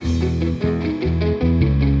All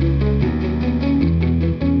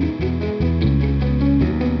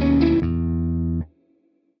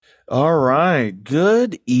right.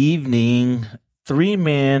 Good evening, Three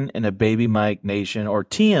Men and a Baby Mike Nation, or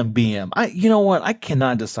TMBM. You know what? I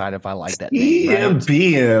cannot decide if I like that name.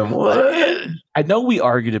 TMBM. What? I know we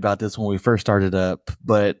argued about this when we first started up,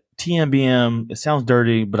 but TMBM, it sounds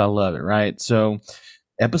dirty, but I love it, right? So,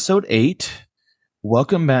 episode 8.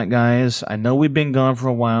 Welcome back, guys. I know we've been gone for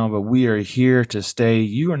a while, but we are here to stay.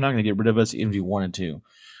 You are not going to get rid of us even if you wanted to.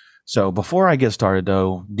 So before I get started,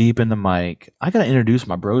 though, deep in the mic, I got to introduce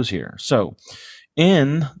my bros here. So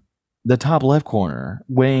in the top left corner,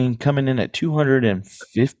 weighing coming in at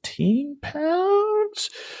 215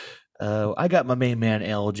 pounds, I got my main man,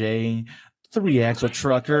 LJ, 3X, a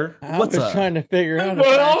trucker. What's up? Trying to figure out.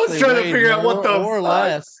 I was trying to figure out what the or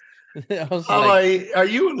less. I was like, are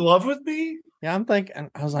you in love with me? Yeah, I'm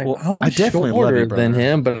thinking. I was like, well, I'm definitely shorter love you, than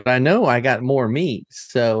him, but I know I got more meat.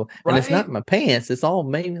 So, and it's Right? not my pants; it's all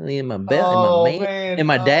mainly in my belly, and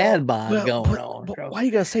my dad bod going on. But why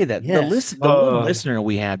you gotta say that? Yes. The one listener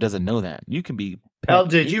we have doesn't know that. You can be. Al,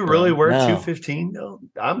 did you really wear No. 215? No,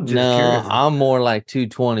 I'm just No, curious. I'm more like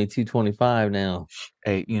 220, 225 now.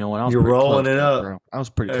 Hey, you know what? I was You're pretty rolling close it there, up. bro. I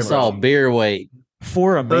was pretty Hey, It's close. all beer weight.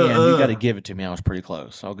 For a man, you got to give it to me. I was pretty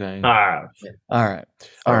close. Okay. All right.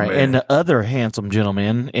 Man. And the other handsome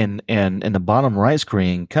gentleman in the bottom right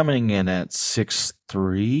screen coming in at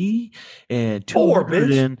 6'3" and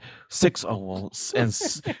 206.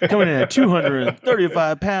 Coming in at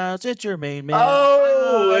 235 pounds. It's your main man.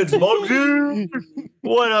 Oh, it's Boggsy.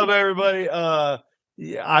 What up, everybody?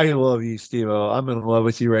 Yeah, I love you, Steve-O. I'm in love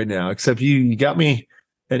with you right now. Except you got me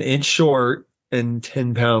an inch short and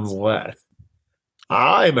 10 pounds less.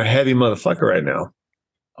 I'm a heavy motherfucker right now.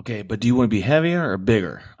 Okay, but do you want to be heavier or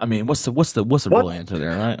bigger? I mean, what's the real answer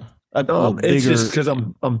there, right? It's just because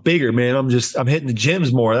I'm bigger, man. I'm hitting the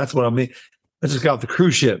gyms more. That's what I mean. I just got off the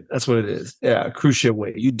cruise ship. That's what it is. Yeah, cruise ship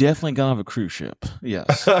weight. You definitely got off a cruise ship.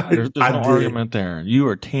 Yes. There's no argument there. You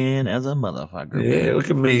are 10 as a motherfucker. Yeah, man.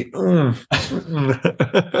 look at me.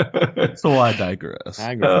 So I digress.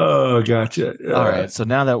 Oh, gotcha. All right. So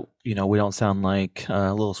now that we don't sound like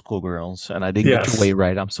little schoolgirls, and I didn't get your weight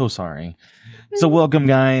right, I'm so sorry. So welcome,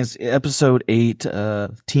 guys. Episode 8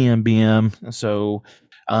 of TMBM. So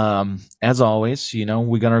as always,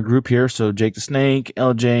 we got our group here. So Jake the Snake,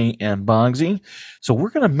 LJ, and Boggsy. So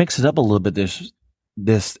we're gonna mix it up a little bit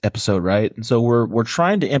this episode, right? And so we're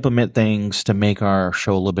trying to implement things to make our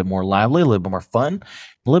show a little bit more lively, a little bit more fun,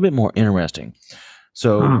 a little bit more interesting.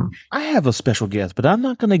 So I have a special guest, but I'm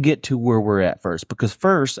not going to get to where we're at first, because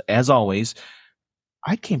first, as always,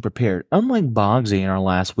 I came prepared. Unlike Boggsy in our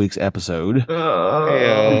last week's episode, he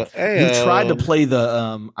tried to play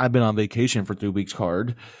the I've been on vacation for 3 weeks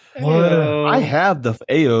card. I have the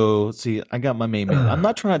AO. See, I got my main man. I'm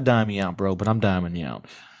not trying to dime you out, bro, but I'm diming you out.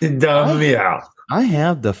 Dime me out. I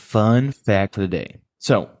have the fun fact for the day.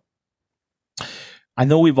 So I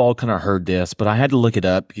know we've all kind of heard this, but I had to look it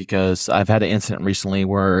up because I've had an incident recently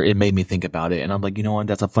where it made me think about it. And I'm like, you know what?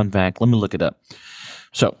 That's a fun fact. Let me look it up.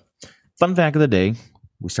 So, fun fact of the day.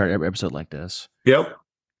 We start every episode like this. Yep.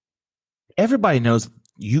 Everybody knows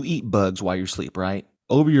you eat bugs while you sleep, right?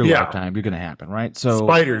 Over your lifetime, you're going to happen, right? So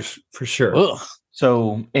spiders for sure. Ugh.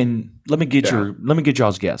 So, and let me get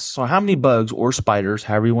y'all's guess. So, how many bugs or spiders,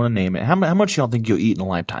 however you want to name it, how much y'all think you'll eat in a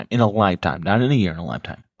lifetime? In a lifetime, not in a year, in a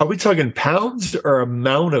lifetime. Are we talking pounds or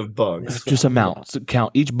amount of bugs? Just amount. So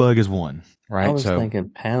count each bug as one, right? I was thinking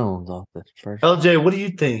pounds off the first. LJ, what do you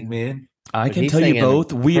think, man? I can tell you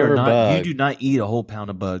both. We are not. You do not eat a whole pound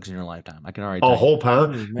of bugs in your lifetime. I can already tell a whole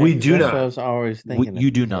pound. We do not. I was always thinking.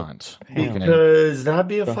 You do not. Because that'd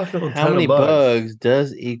be a fucking. How many bugs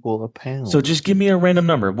does equal a pound? So just give me a random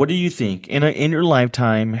number. What do you think in your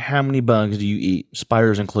lifetime? How many bugs do you eat,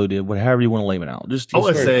 spiders included? Whatever you want to label it out. Just I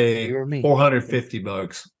would say 450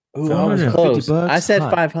 bugs. Ooh, I was close. Bugs? I said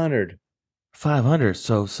 500. 500.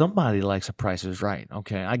 So somebody likes the Price is Right.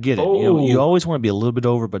 Okay, I get it. You always want to be a little bit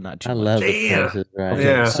over, but not too much. I love the Price is Right. Okay,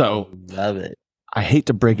 yeah. So love it. I hate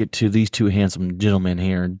to break it to these two handsome gentlemen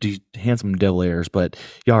here, handsome devil airs, but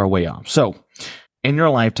y'all are way off. So in your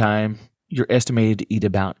lifetime, you're estimated to eat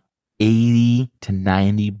about 80 to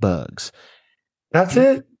 90 bugs. That's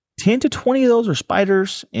it? 10 to 20 of those are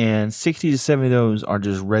spiders, and 60 to 70 of those are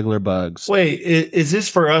just regular bugs. Wait, is this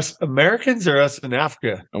for us Americans or us in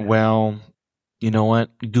Africa? Well, you know what?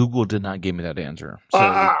 Google did not give me that answer. So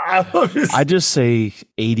I just say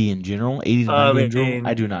 80 in general, 80 to 90 in general.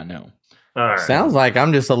 I do not know. Right. Sounds like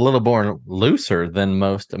I'm just a little more looser than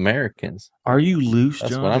most Americans. Are you loose,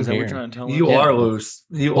 That's John? what I'm Is that what hearing. you're trying to tell You us? are loose.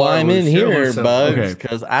 I'm in here, bugs,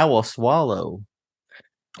 because I will swallow.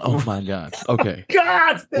 Oh my God. Okay.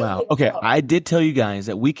 God. Wow. Okay. I did tell you guys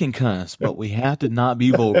that we can cuss, but we have to not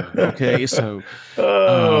be vulgar. Okay. So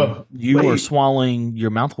you are swallowing your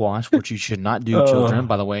mouthwash, which you should not do, children,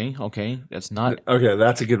 by the way. Okay. That's not. Okay.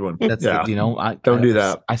 That's a good one. That's, I don't do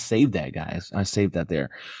that. I saved that, guys. I saved that there.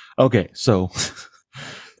 Okay. So,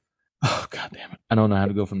 oh, God damn it. I don't know how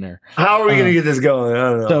to go from there. How are we going to get this going?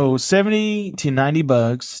 I don't know. So 70 to 90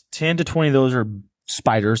 bugs, 10 to 20 of those are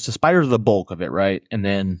spiders. The spiders are the bulk of it, right? And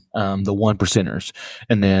then the 1%ers,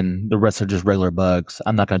 and then the rest are just regular bugs.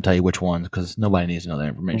 I'm not going to tell you which ones because nobody needs to know that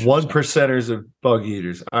information. 1%ers of bug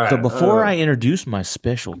eaters. All right. So before I introduce my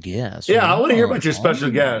special guest, I want to hear about your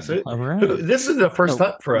special guest. All right. This is the first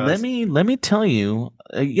time for us. Let me tell you.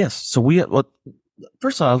 Yes. So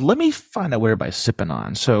first off, let me find out what everybody's sipping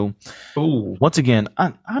on. So, once again,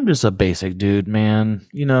 I'm just a basic dude, man.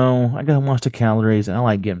 I gotta watch the calories, and I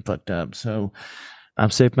like getting fucked up. So, I'm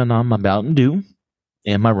sipping on my Mountain Dew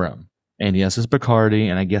and my rum. And yes, it's Bacardi,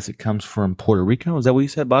 and I guess it comes from Puerto Rico. Is that what you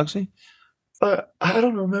said, Boggsy? I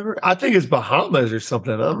don't remember. I think it's Bahamas or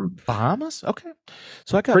something. Bahamas? Okay.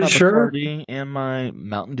 So I got my Bacardi and my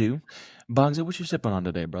Mountain Dew. Boggsy, what you sipping on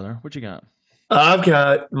today, brother? What you got? I've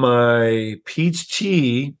got my peach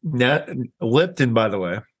tea, Lipton, by the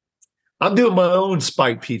way. I'm doing my own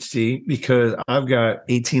spiked peach tea because I've got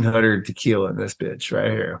 1800 tequila in this bitch right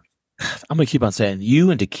here. I'm going to keep on saying you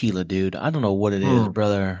and tequila, dude. I don't know what it is,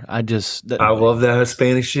 brother. I love that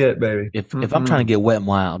Hispanic shit, baby. If I'm trying to get wet and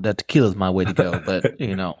wild, that tequila is my way to go. But,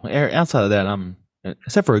 outside of that,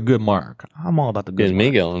 except for a good mark, I'm all about the good. Getting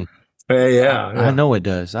me going. Yeah. I know it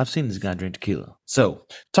does. I've seen this guy drink tequila. So,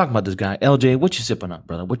 talking about this guy, LJ, what you sipping on,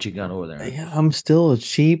 brother? What you got over there? Yeah, I'm still a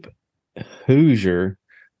cheap Hoosier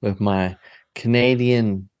with my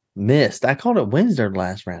Canadian Mist. I called it Windsor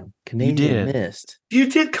last round. Canadian Mist. You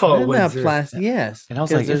did call it Windsor. Yes. And I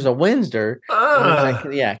was like, there's a Windsor.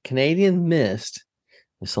 Canadian Mist.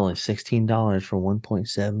 It's only $16 for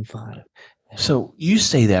 1.75. So, you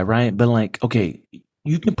say that, right? But okay,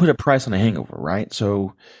 you can put a price on a hangover, right?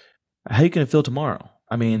 So, how you going to feel tomorrow?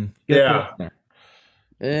 I mean, well,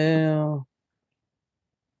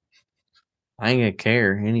 I ain't gonna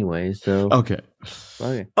care anyway. So okay.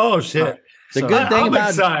 Oh shit! The good thing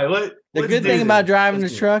about driving the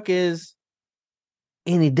truck is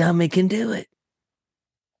any dummy can do it.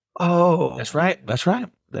 Oh, that's right. That's right.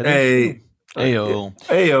 Hey. Ayo.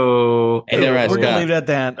 We're gonna leave it at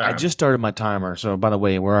that. I just started my timer, so by the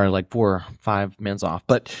way, we're already like 4 or 5 minutes off.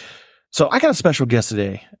 But so I got a special guest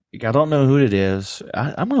today. I don't know who it is.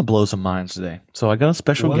 I'm gonna blow some minds today. So I got a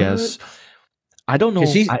special guest. I don't know.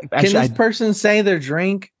 Can this person say their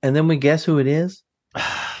drink and then we guess who it is?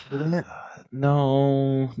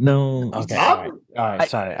 No. Okay. All right.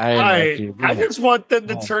 Sorry. I just want them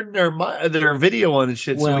to turn their video on and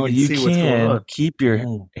shit so we can see what's going on. Keep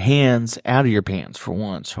your hands out of your pants for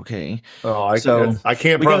once, okay? Oh, I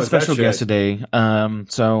can't. We got a special guest today.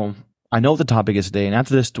 So I know what the topic is today, and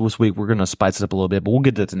after this week, we're going to spice it up a little bit, but we'll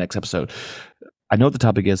get to that the next episode. I know what the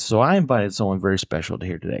topic is, so I invited someone very special to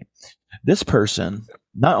here today. This person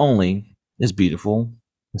not only is beautiful,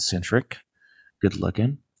 eccentric, good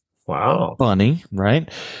looking, wow, funny,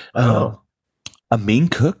 right? A mean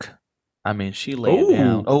cook. I mean, she laid it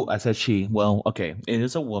down. Oh, I said she. Well, okay, it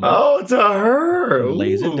is a woman. Oh, it's a her.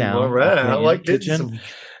 Lays it down. All right, I like kitchen.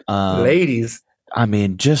 Ladies. I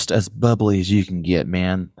mean, just as bubbly as you can get,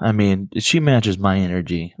 man. I mean, she matches my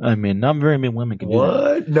energy. I mean, not very many women can do that.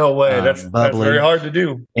 What? No way. That's very hard to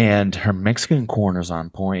do. And her Mexican corner's on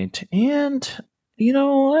point. And, you're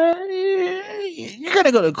going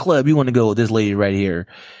to go to a club. You want to go with this lady right here.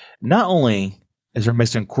 Not only is her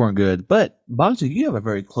Mexican corn good, but, Boggsy, you have a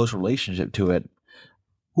very close relationship to it.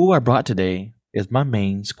 Who I brought today is my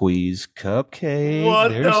main squeeze, CupCake. What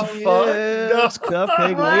the fuck?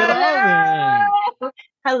 CupCake, lay it on me.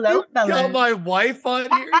 Hello, fellas. Got my wife on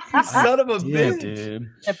here, you son of a bitch. Dude.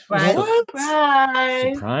 Surprise,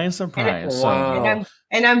 surprise. Wow.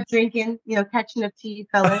 And I'm drinking, catching up to you,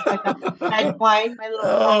 fellas, like a red wine.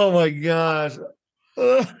 Oh my gosh.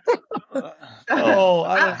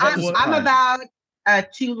 I'm about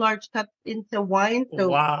 2 large cups into wine, so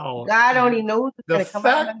wow. God only knows what's going to come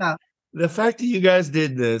out of my mouth. The fact that you guys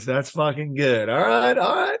did this, that's fucking good. All right.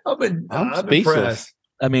 I'm impressed.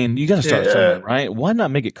 I mean, you got to start somewhere, right? Why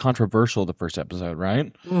not make it controversial the first episode,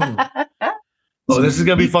 right? Oh, this is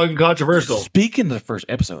going to be fucking controversial. Speaking of the first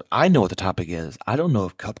episode, I know what the topic is. I don't know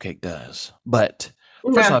if CupCake does, but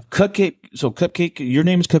first off, CupCake. So CupCake, your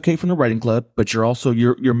name is CupCake from the Writing Club, but you're also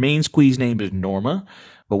your main squeeze name is Norma,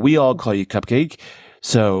 but we all call you CupCake.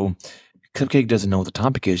 So CupCake doesn't know what the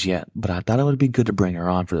topic is yet, but I thought it would be good to bring her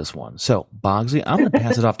on for this one. So, Boggsy, I'm going to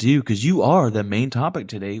pass it off to you because you are the main topic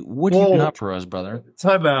today. What do you got for us, brother?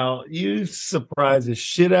 Time out. You surprised the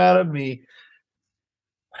shit out of me.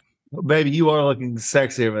 Baby, you are looking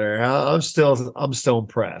sexy over there. I'm still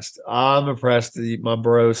impressed. I'm impressed that my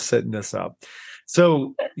bro's setting this up.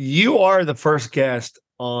 So you are the first guest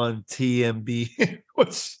on TMB,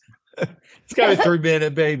 which it's got a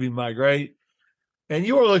 3-minute baby, Mike, right? And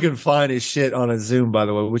you are looking fine as shit on a Zoom, by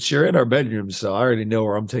the way, which you're in our bedroom. So I already know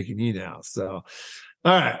where I'm taking you now. So,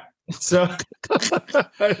 all right. So,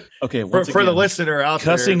 okay, for the listener out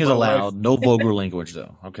there, cussing is allowed. Wife. No vulgar language,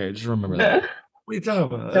 though. Okay, just remember that. What are you talking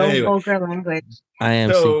about? No vulgar language. I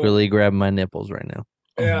am secretly grabbing my nipples right now.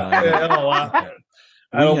 Yeah.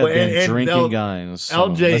 We have been drinking, guys. So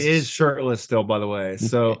LJ is shirtless still, by the way.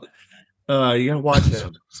 So you gotta watch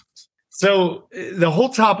him. So the whole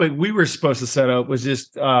topic we were supposed to set up was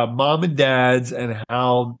just mom and dads and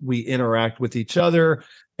how we interact with each other,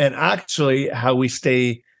 and actually how we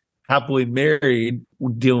stay happily married,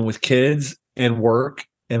 dealing with kids and work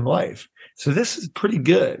and life. So this is pretty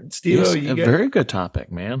good, Steve. Yes, very good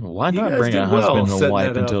topic, man. Why not bring a husband and a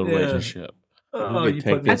wife into a relationship? I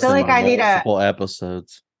feel like I need multiple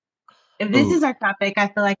episodes. If this is our topic, I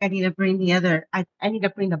feel like I need to bring I need to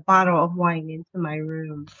bring the bottle of wine into my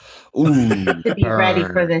room. To be ready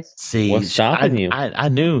for this. See, what's stopping you? I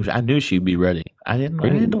knew she'd be ready. I didn't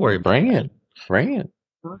worry. Bring it.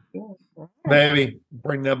 Baby,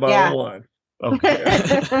 bring that bottle of wine.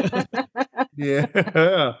 Okay.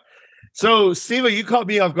 Yeah. So, Steve, you caught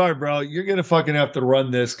me off guard, bro. You're gonna fucking have to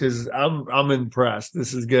run this because I'm impressed.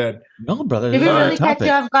 This is good. No, brother. Did we really catch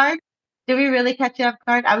you off guard? Did we really catch you off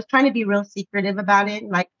guard? I was trying to be real secretive about it,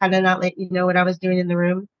 like kind of not let you know what I was doing in the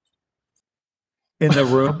room. In the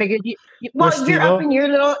room? I figured you're up in your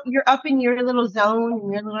little zone,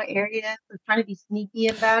 in your little area. So trying to be sneaky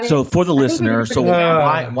about it. So for the listener,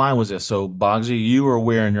 why was this? So Boggsy, you were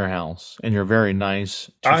where in your house? And you're very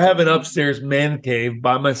nice. I have an upstairs man cave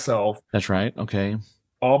by myself. That's right. Okay.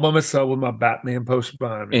 All by myself with my Batman poster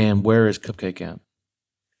behind me. And where is CupCake at?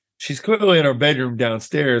 She's clearly in our bedroom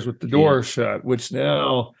downstairs with the door shut, which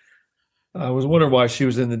now I was wondering why she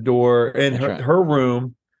was in the door in her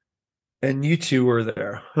room. And you two were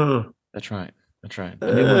there. Huh. That's right. I didn't want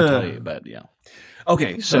to tell you, but yeah.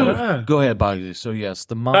 Okay, so go ahead, Boggsy. So yes,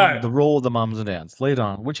 the role of the moms and dads. Lay it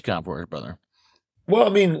on. What you got for us, brother? Well,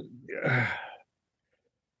 I mean,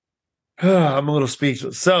 I'm a little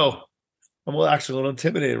speechless. So I'm actually a little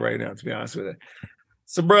intimidated right now, to be honest with you.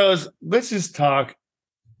 So, bros, let's just talk.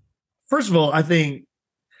 First of all, I think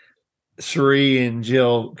Sheree and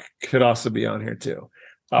Jill could also be on here too.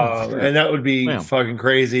 And that would be fucking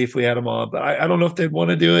crazy if we had them on. But I don't know if they'd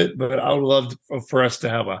want to do it, but I would love for us to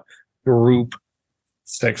have a group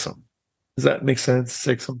six-em. Does that make sense?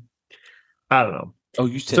 Six-em? I don't know. Oh,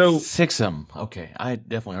 you said six-em. Okay. I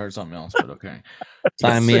definitely heard something else, but okay.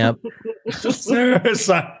 Sign me up. Sign us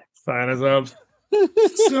up.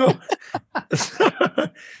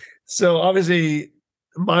 So obviously,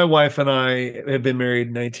 my wife and I have been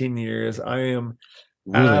married 19 years. I am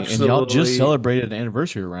really, and y'all just celebrated an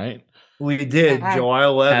anniversary, right? We did, July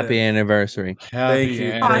 11th. Happy anniversary! Thank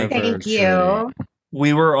you. Thank you.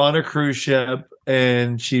 We were on a cruise ship,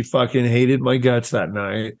 and she fucking hated my guts that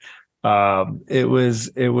night. It was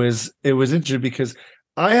interesting because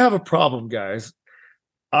I have a problem, guys.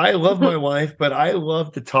 I love my wife, but I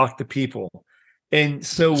love to talk to people. And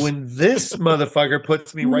so when this motherfucker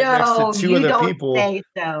puts me right next to two other people, say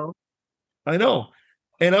so. I know.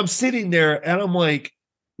 And I'm sitting there and I'm like,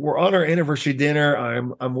 we're on our anniversary dinner.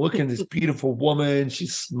 I'm looking at this beautiful woman.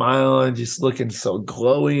 She's smiling, just looking so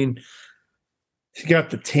glowing. She got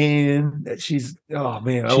the tan that she's, oh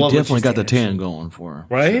man. She definitely got the tan going for her.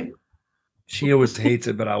 Right? She always hates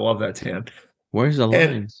it, but I love that tan. Where's the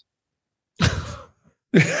lines?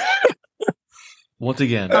 Once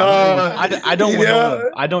again, I don't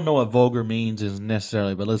know. I don't know what vulgar means is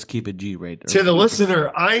necessarily, but let's keep it G-rated. To the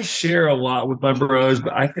listener, I share a lot with my bros,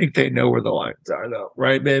 but I think they know where the lines are, though,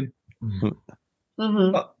 right, babe?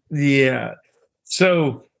 Mm-hmm. Yeah.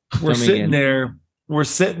 So we're sitting there. We're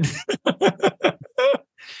sitting.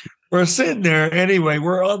 We're sitting there. Anyway,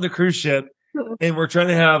 we're on the cruise ship, and we're trying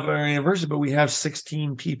to have our anniversary, but we have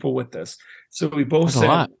 16 people with us. So we both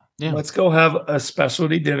said, let's go have a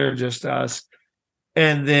specialty dinner, just us.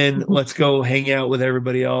 And then let's go hang out with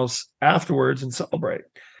everybody else afterwards and celebrate.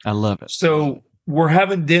 I love it. So we're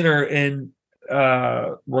having dinner in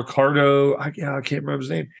Ricardo. I can't remember his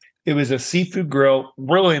name. It was a seafood grill,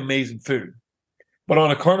 really amazing food. But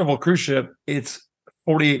on a Carnival cruise ship, it's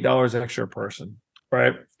 $48 extra a person,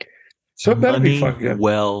 right? So it better be fucking good.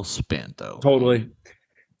 Well spent, though. Totally.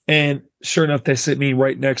 And sure enough, they sit me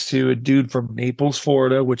right next to a dude from Naples,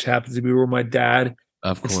 Florida, which happens to be where my dad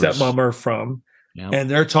and stepmom are from. Yep. And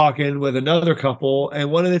they're talking with another couple.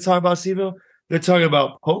 And what are they talking about, Steve? They're talking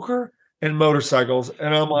about poker and motorcycles.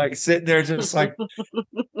 And I'm like sitting there just like, God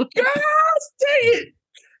dang it.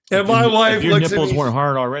 And my wife if your looks nipples at me, weren't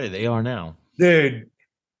hard already, they are now. Dude.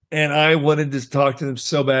 And I wanted to talk to them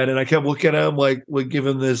so bad. And I kept looking at them like, would give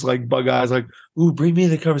them this like bug eyes, like, ooh, bring me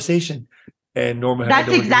the conversation. And Norma had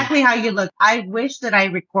That's exactly how you look. I wish that I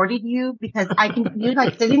recorded you because you're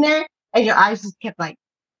like sitting there and your eyes just kept like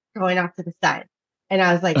going off to the side. And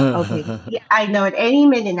I was like, okay, yeah, I know at any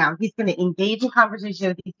minute now he's going to engage in conversation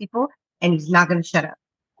with these people and he's not going to shut up.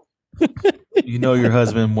 You know your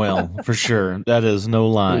husband well, for sure. That is no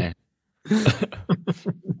lie.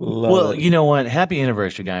 Well, you know what? Happy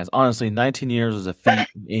anniversary, guys. Honestly, 19 years is a feat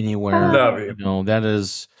anywhere. Love you. You know, that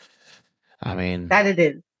is, I mean, that it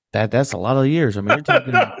is. That's a lot of years. I mean, you're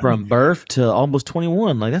talking from birth to almost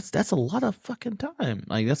 21. Like that's a lot of fucking time.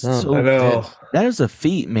 Like that's so. I know. That is a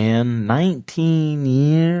feat, man. 19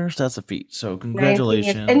 years. That's a feat. So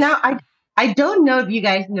congratulations. And now I don't know if you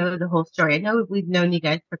guys know the whole story. I know we've known you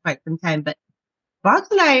guys for quite some time, but Boggs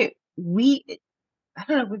and I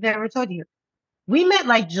don't know if we've ever told you. We met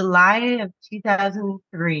like July of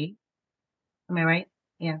 2003. Am I right?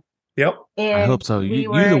 Yeah. Yep. And I hope so.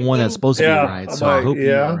 You're the one that's supposed to be right. So I hope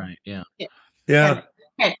you're right. Yeah. Yeah.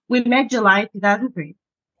 Okay. We met July 2003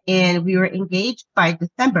 and we were engaged by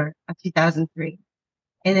December of 2003.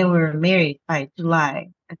 And then we were married by July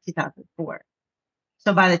of 2004.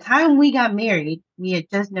 So by the time we got married, we had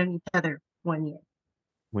just known each other 1 year.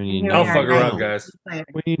 I'll fuck around, guys. When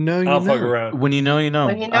you know, I'll fuck around. When you know, you know.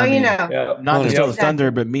 When you know, you know. Yeah. Not to steal the thunder,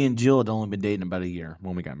 but me and Jill had only been dating about a year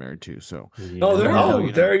when we got married too. So there you go.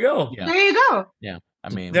 Yeah. There you go. Yeah.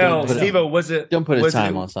 I mean, now, Steve-O, was it? Don't put a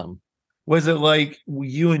time on something. Was it like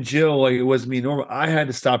you and Jill, like it was me and Norma? I had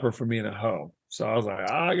to stop her from being a hoe. So I was like,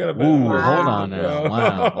 I gotta be. Ooh, hold on now.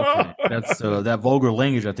 Wow. Okay. That's that vulgar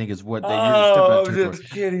language, I think, is what they I'm just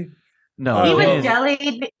kidding. No, you were jealous.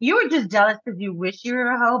 You were just jealous because you wish you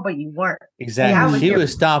were a hoe, but you weren't. Exactly. She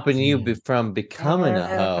was stopping you from becoming a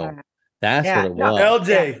hoe. That's what it was.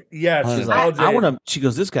 LJ, yes. She's like, I want to. She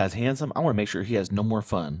goes, this guy's handsome. I want to make sure he has no more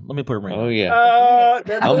fun. Let me put a ring. Oh yeah.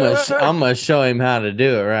 I'm gonna show him how to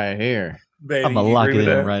do it right here. Baby, I'm gonna lock it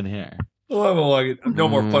in right here. No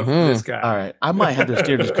more fun for this guy. All right. I might have to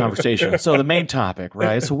steer this conversation. So the main topic,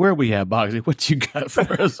 right? So where we at, Boggsy? What you got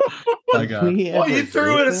for us? Well, you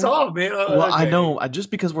threw us off, man. Well, I know.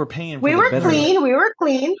 Just because we're paying for we were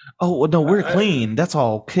clean. Oh, well, no, we're clean. That's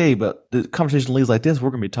all okay. But the conversation leads like this, we're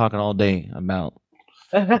going to be talking all day about.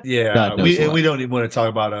 Yeah. We don't even want to talk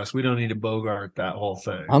about us. We don't need to bogart that whole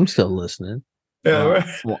thing. I'm still listening. Yeah, right.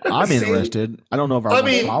 Well, I'm interested. I don't know if our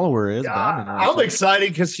follower is, but I'm excited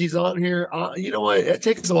because she's on here. You know what? It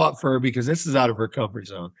takes a lot for her because this is out of her comfort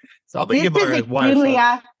zone. So I'll be giving my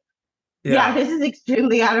wife. This is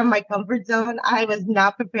extremely out of my comfort zone. I was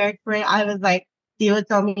not prepared for it. I was like, Theo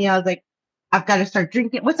told me, I was like, I've got to start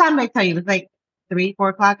drinking. What time did I tell you? It was like 3, 4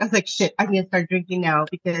 o'clock. I was like, shit, I'm going to start drinking now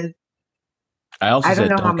because I also said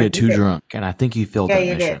don't get too drunk, and I think you failed that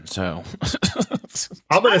mission. Did. So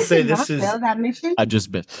I'm going to say this is that mission. I just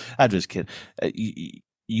kidding.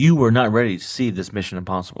 You were not ready to see this Mission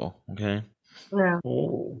Impossible. Okay. No.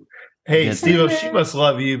 Oh. Hey, Steve, she must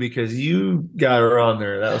love you because you got her on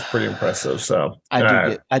there. That was pretty impressive. So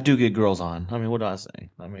I do get girls on. I mean, what do I say?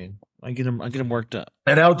 I mean, I get them worked up.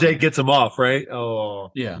 And LJ gets them off, right? Oh,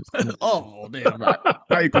 yeah. Oh, damn. I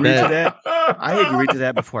agree to that. I agreed to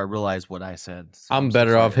that before I realized what I said. So I'm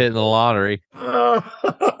better off hitting the lottery. You know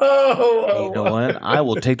what? I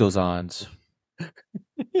will take those odds.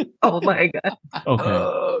 Oh my god. Okay.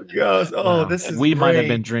 Oh gosh. Oh, this is. We might have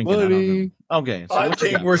been drinking. Buddy. Okay. So I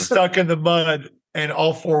think we're stuck in the mud, and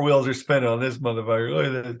all 4 wheels are spinning on this motherfucker. Look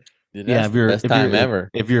at this. Dude,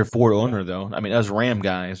 if you're a Ford owner, though, I mean, us Ram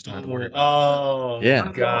guys. Oh yeah,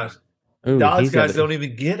 my gosh. Ooh, Dodge guys don't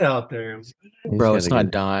even get out there, bro. It's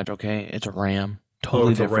not Dodge, okay? It's a Ram.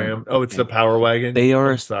 Totally different. A Ram. Oh, it's the Power Wagon. They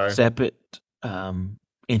are a separate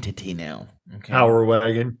entity now. Okay. Power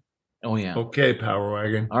Wagon. Oh yeah. Okay, Power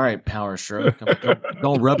Wagon. All right, Power Stroke.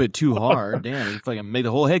 Don't rub it too hard. Damn, you fucking made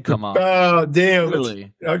the whole head come off. Oh damn!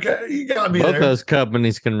 Really? Okay, you got me. Both there. those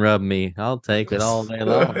companies can rub me. I'll take it all day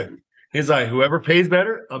long. He's like, whoever pays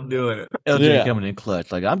better, I'm doing it. LJ coming in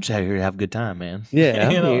clutch. Like, I'm just here to have a good time, man.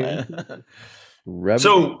 Yeah.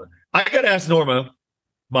 So I got to ask Norma,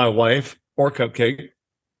 my wife, or CupCake.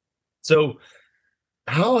 So,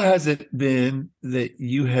 how has it been that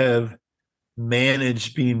you have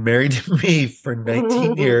managed being married to me for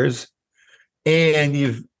 19 years and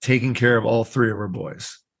you've taken care of all three of our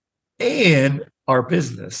boys and our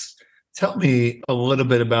business. Tell me a little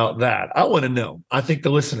bit about that. I want to know. I think the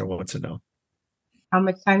listener wants to know. How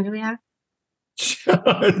much time do we have?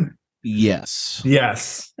 Yes.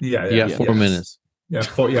 Yes. Yeah. You got 4 minutes. Yeah.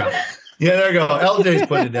 Yeah. There you go. LJ's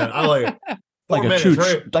putting it down. I like it. Like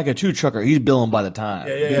a true trucker. He's billing by the time.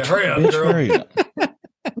 Yeah. Hurry up, girl. Hurry up.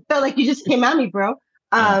 I felt like you just came at me, bro.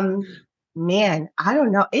 Man, I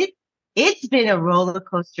don't know. It's been a roller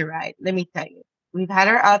coaster ride. Let me tell you. We've had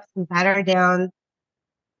our ups, we've had our downs.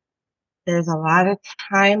 There's a lot of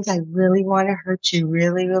times I really want to hurt you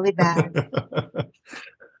really, really bad.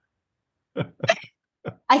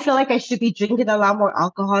 I feel like I should be drinking a lot more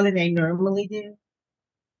alcohol than I normally do.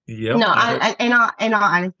 Yep. No, in all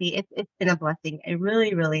honesty, it's been a blessing. It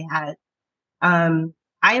really, really has.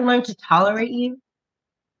 I learned to tolerate you.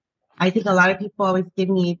 I think a lot of people always give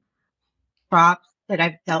me props that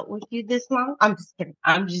I've dealt with you this long. I'm just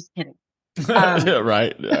kidding.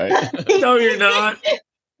 Right. No, you're not.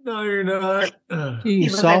 No, you're not. You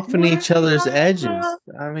soften each other's edges.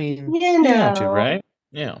 I mean, you have to, right?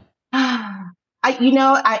 Yeah.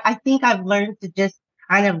 I think I've learned to just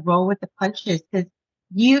kind of roll with the punches because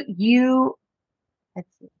you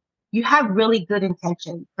have really good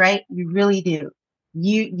intentions, right? You really do.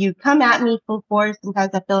 You come at me full force.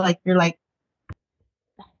 Sometimes I feel like you're like,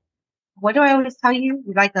 what do I always tell you?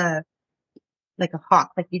 You're like a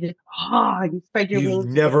hawk. Like you just you spread your wings.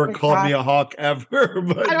 You've never called me a hawk ever,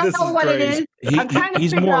 but I don't know what crazy. it is.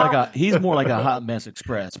 He's more like a hot mess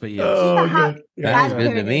express, but yes. That's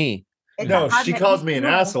good to me. No, she calls me an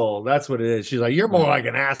asshole. That's what it is. She's like, you're more like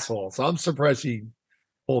an asshole. So I'm surprised she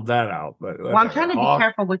pulled that out. But I'm trying to be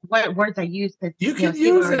careful with what words I use because you can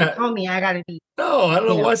use that. Told me I gotta be. No, I don't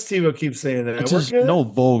know why Steve keeps saying that. It's just no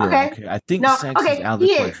vulgar. Okay. I think sex is out of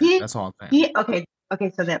the question. That's all I'm saying. Okay.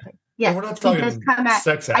 So that yeah, we're not talking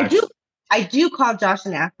sex acts. I do call Josh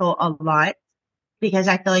an asshole a lot because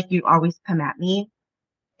I feel like you always come at me,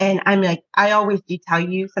 and I'm like I always do tell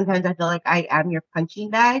you. Sometimes I feel like I am your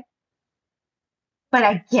punching bag. But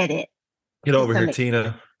I get it. Get over here,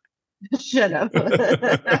 Tina. Shut up.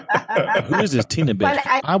 Who is this Tina bitch?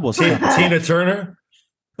 I will say Tina Turner.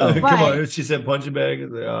 Come on. She said punching bag.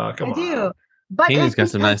 Come on. I do. But Tina's got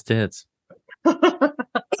some nice tits.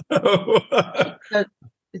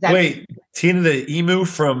 Wait, Tina the emu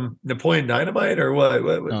from Napoleon Dynamite or what?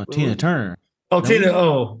 No, Tina Turner. Oh, no, Tina.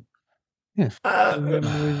 Oh. Yeah.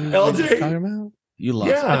 LJ. Talking about? You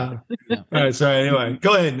lost. Yeah. All right. Sorry. Anyway,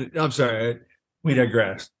 go ahead. I'm sorry. We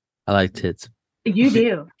digress. I like tits. You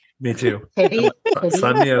do. Me too.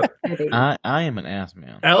 Sign me up. I am an ass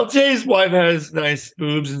man. LJ's wife has nice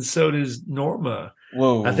boobs, and so does Norma.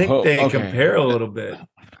 Whoa. I think they compare a little bit.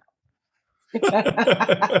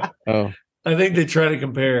 Oh. I think they try to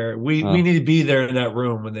compare. We need to be there in that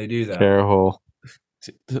room when they do that. Care hole.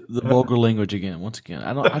 The vulgar language again. Once again,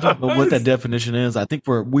 I don't know what that definition is. I think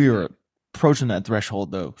we're approaching that threshold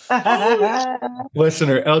though.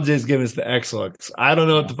 Listener, LJ's giving us the X looks. I don't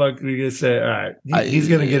know what the fuck we're gonna say. All right, he's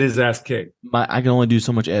gonna get his ass kicked. I can only do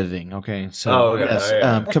so much editing. Okay, so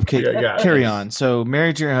CupCake, carry on. So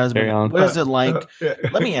married to your husband. What is it like?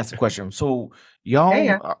 Let me ask the question. So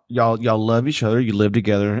y'all love each other. You live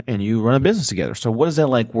together, and you run a business together. So what is that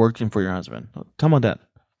like working for your husband? Tell me about that.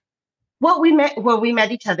 Well, we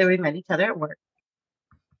met each other. We met each other at work.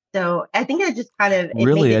 So I think I just kind of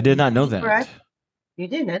really. I did not know that. You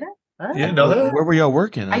didn't know that? Oh. You didn't know that? Where were y'all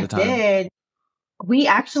working at the time? I did. We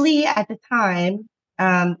actually at the time,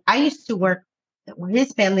 I used to work.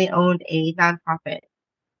 His family owned a nonprofit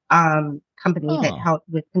company that helped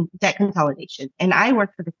with debt consolidation, and I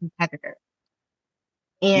worked for the competitor.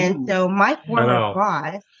 And so my former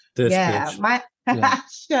boss,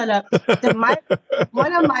 shut up. So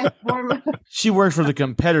one of my former. She worked for the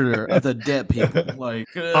competitor of the debt people. Like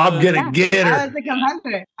I'm gonna get her. I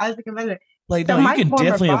was a competitor. Like no, you can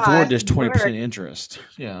definitely afford this 20% interest.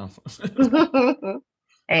 Yeah.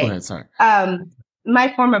 Hey, go ahead. Sorry.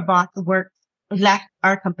 My former boss left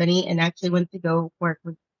our company and actually went to go work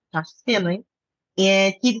with Josh's family,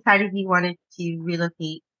 and he decided he wanted to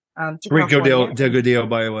relocate. Rico deal,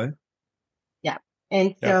 by the way. Yeah,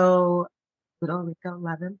 and so good old Rico,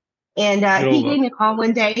 love him. And he gave me a call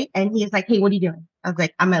one day, and he's like, "Hey, what are you doing?" I was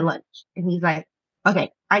like, "I'm at lunch," and he's like,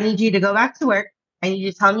 "Okay, I need you to go back to work. I need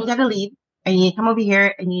you to tell me you got to leave. And you need to come over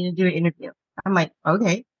here and you need to do an interview." I'm like,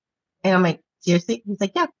 "Okay," and I'm like, "Seriously?" He's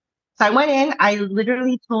like, "Yeah." So I went in. I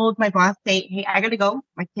literally told my boss, "Hey, I gotta go.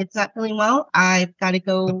 My kid's not feeling well. I've got to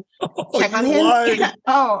go check on him."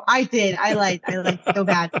 Oh, I did. I lied so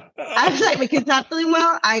bad. I was like, "My kid's not feeling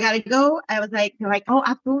well. I gotta go." I was like, "They're like, oh,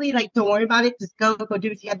 absolutely. Like, don't worry about it. Just go do what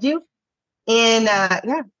you gotta do." And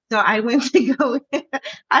yeah, so I went to go.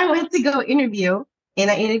 I went to go interview,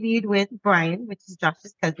 and I interviewed with Brian, which is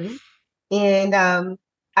Josh's cousin. And I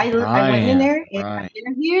went in there and I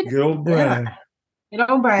interviewed. Good old Brian. Good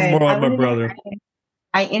old Brian. He's more like my brother.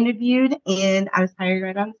 I interviewed and I was hired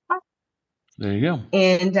right on the spot. There you go.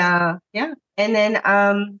 And yeah, and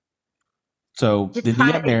then so did you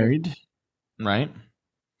get married, right?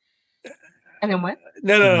 And then what?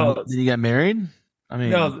 No. Did you get married? I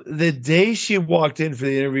mean, no. The day she walked in for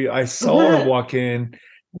the interview, I saw her walk in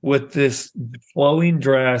with this flowing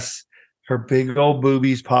dress, her big old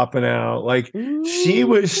boobies popping out. Like she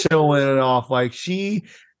was showing it off. Like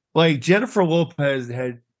Jennifer Lopez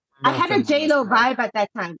had. I had a J-Lo vibe at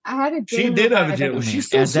that time. She did have a J-Lo. She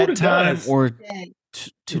still sort of time does. or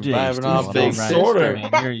today. Sort of.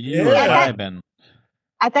 I mean, you were vibing.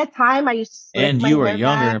 At that time, I used to and you were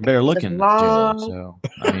younger and better looking. So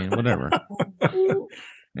I mean, whatever.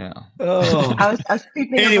 Yeah. Oh. I was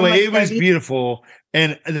creeping. Anyway, it was beautiful,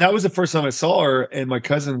 and that was the first time I saw her. And my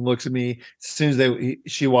cousin looks at me as soon as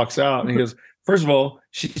she walks out, and he goes, "First of all,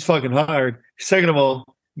 she's fucking hired. Second of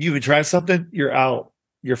all, you even tried something, you're out.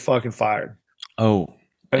 You're fucking fired." Oh,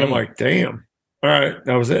 and I'm like, damn. All right,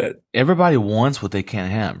 that was it. Everybody wants what they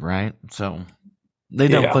can't have, right? So they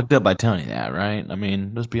don't fucked up by telling you that, right? I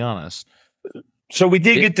mean, let's be honest. So we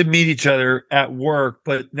did get to meet each other at work,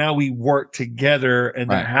 but now we work together, and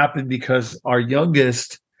that happened because our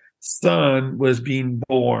youngest son was being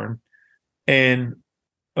born, and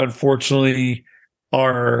unfortunately,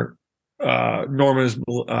 our Norma's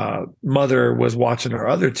mother was watching our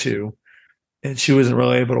other two, and she wasn't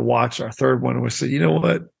really able to watch our third one. And we said, you know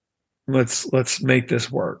what? Let's make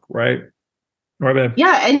this work, right? Right, babe?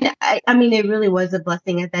 Yeah, and I mean, it really was a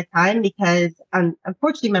blessing at that time because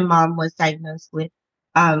unfortunately, my mom was diagnosed with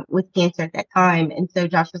cancer at that time, and so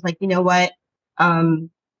Josh was like, you know what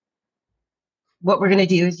we're gonna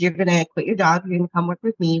do is you're gonna quit your job, you're gonna come work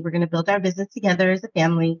with me, we're gonna build our business together as a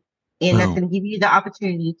family, and that's gonna give you the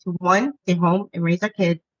opportunity to, one, stay home and raise our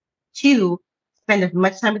kids, two, spend as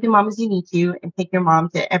much time with your mom as you need to, and take your mom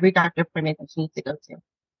to every doctor appointment that she needs to go to.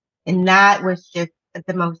 And that was just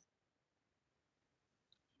the most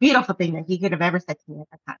beautiful thing that he could have ever said to me at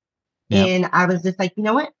that time. Yep. And I was just like, you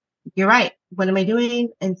know what? You're right. What am I doing?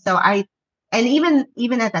 And so even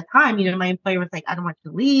at that time, you know, my employer was like, I don't want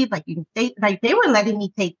you to leave. Like, you can stay. Like, they were letting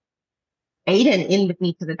me take Aiden in with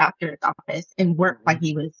me to the doctor's office and work while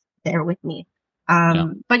he was there with me.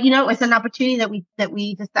 But, you know, it's an opportunity that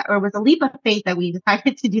we decided, or it was a leap of faith that we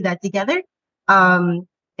decided to do that together. And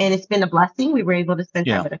it's been a blessing. We were able to spend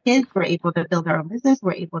time with our kids. We're able to build our own business.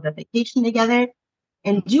 We're able to vacation together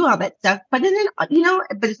and do all that stuff. But then, you know,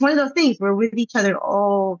 but it's one of those things. We're with each other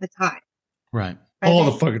all the time. Right. All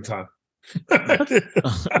the fucking time.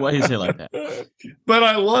 Why do you say it like that? But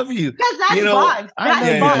I love you. Because that's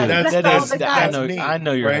Boggs. I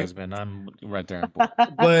know your husband. I'm right there.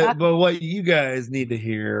 but what you guys need to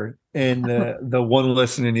hear, and the one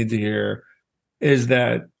listener need to hear, is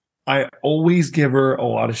that I always give her a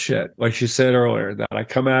lot of shit. Like she said earlier, that I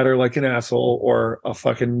come at her like an asshole or a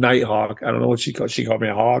fucking nighthawk. I don't know what she called. She called me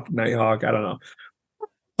a hawk, nighthawk. I don't know.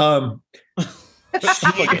 Like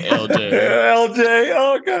LJ. LJ.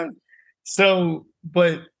 Oh god. So,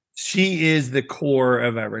 but she is the core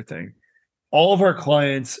of everything. All of our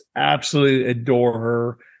clients absolutely adore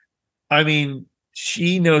her. I mean,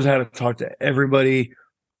 she knows how to talk to everybody.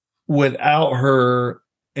 Without her,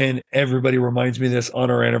 and everybody reminds me of this on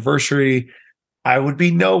our anniversary, I would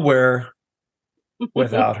be nowhere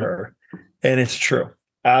without her. And it's true.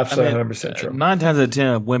 Absolutely 100% true. 9 times out of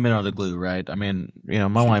 10, women are the glue, right? I mean, you know,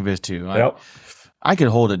 my wife is too. I could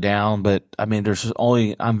hold it down, but I mean,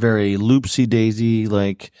 I'm very loopsy daisy,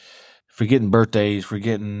 like forgetting birthdays,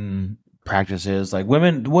 forgetting practices. Like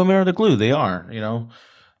women are the glue. They are, you know.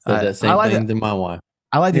 Said that same thing to my wife.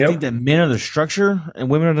 I like to think that men are the structure and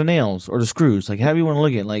women are the nails or the screws. Like, however you want to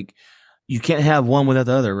look at it. Like, you can't have one without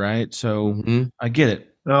the other, right? So I get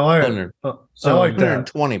it. No, I like that.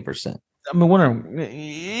 120%. I mean,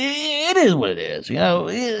 it is what it is, you know.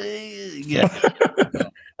 Yeah.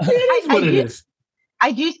 It is what it is.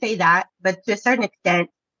 I do say that, but to a certain extent,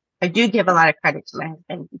 I do give a lot of credit to my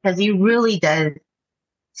husband because he really does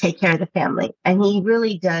take care of the family, and he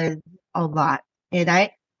really does a lot. And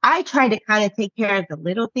I try to kind of take care of the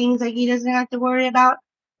little things that he doesn't have to worry about,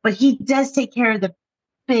 but he does take care of the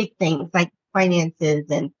big things like finances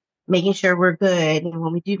and making sure we're good. And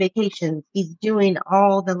when we do vacations, he's doing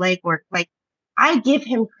all the legwork. Like, I give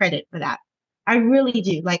him credit for that. I really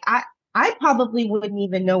do. Like, I probably wouldn't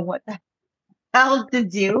even know what the hell to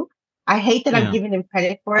do. I hate that I'm giving him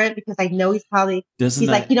credit for it because I know he's probably,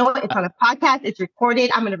 like, you know what? It's on a podcast. It's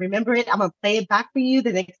recorded. I'm going to remember it. I'm going to play it back for you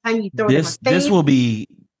the next time you throw it in my face. This will be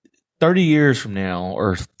 30 years from now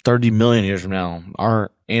or 30 million years from now.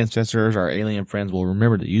 Our ancestors, our alien friends will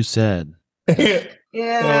remember that you said. I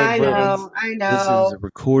know. This is a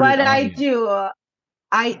recorded But audio.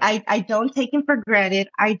 I do. I don't take him for granted.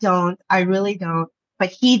 I don't. I really don't. But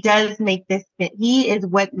he does make this fit. He is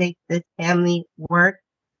what makes this family work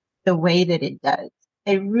the way that it does.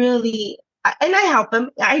 It really, and I help him.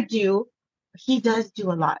 I do. He does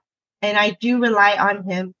do a lot. And I do rely on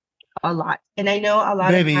him a lot. And I know a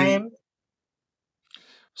lot of times.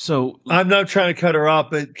 So I'm not trying to cut her off,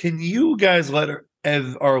 but can you guys let her,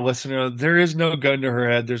 as our listener, there is no gun to her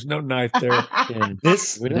head. There's no knife there.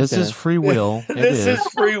 This is free will. This is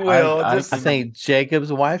free will. I think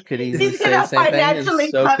Jacob's wife could easily say the same thing,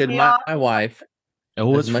 and so could my wife.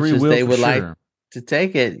 Oh, it's as much free as will they for would sure. like to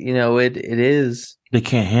take it, it is. They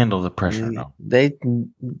can't handle the pressure. No. They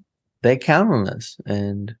count on us,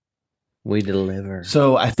 and we deliver.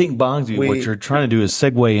 So I think, Boggsy, what you're trying to do is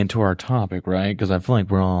segue into our topic, right? Because I feel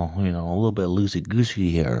like we're all, a little bit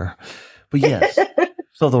loosey-goosey here. But yes,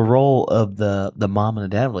 so the role of the mom and the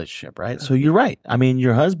dad relationship, right? So you're right. I mean,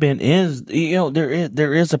 your husband is,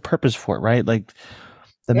 there is a purpose for it, right? Like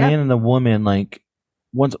the man and the woman, like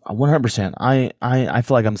 100%. I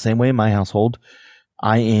feel like I'm the same way in my household.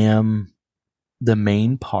 I am the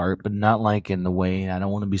main part, but not like in the way, I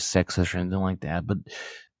don't want to be sexist or anything like that, but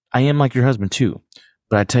I am like your husband too.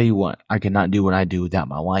 But I tell you what, I cannot do what I do without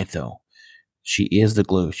my wife though. She is the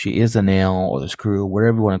glue. She is the nail or the screw,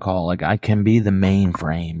 whatever you want to call it. Like I can be the main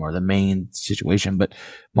frame or the main situation, but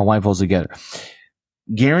my wife holds together.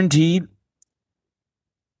 Guaranteed.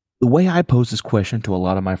 The way I pose this question to a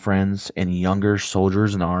lot of my friends and younger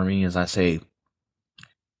soldiers in the Army is I say,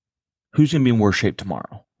 who's going to be in worse shape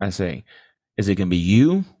tomorrow? I say, is it going to be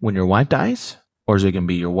you when your wife dies? Or is it going to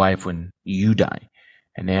be your wife when you die?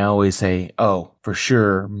 And they always say, oh, for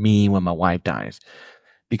sure, me when my wife dies.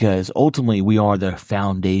 Because ultimately we are the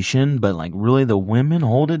foundation, but like really the women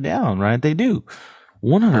hold it down, right? They do.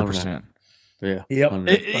 100%. Yeah. Yep.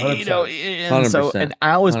 100%. And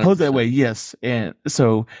I always pose that way. Yes. And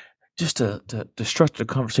so just to structure the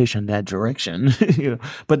conversation in that direction,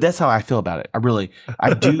 but that's how I feel about it.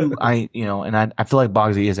 I do. And I feel like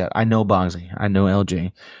Boggsy is that. I know Boggsy. I know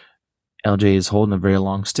LJ. LJ is holding a very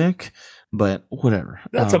long stick. But whatever.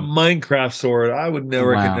 That's a Minecraft sword. I would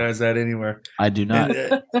never recognize that anywhere. I do not.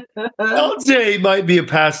 LJ might be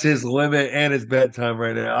past his limit and his bedtime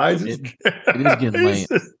right now. It is getting late,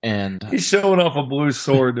 and he's showing off a blue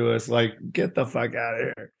sword to us. Like, get the fuck out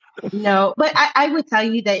of here. No, but I would tell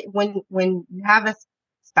you that when you have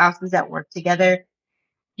spouses that work together,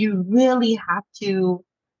 you really have to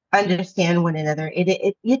understand one another.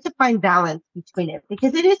 You have to find balance between it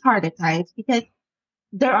because it is hard at times because.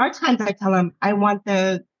 There are times I tell him I want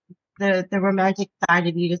the romantic side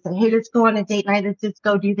of you to say, hey, let's go on a date night. Let's just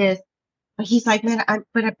go do this. But he's like, man,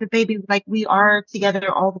 but baby, like we are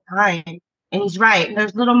together all the time. And he's right. And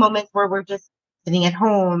there's little moments where we're just sitting at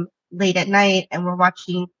home late at night and we're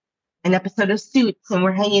watching an episode of Suits and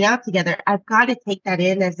we're hanging out together. I've got to take that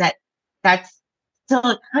in as that's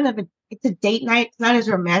still kind of it's a date night. It's not as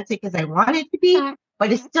romantic as I want it to be,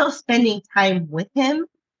 but it's still spending time with him.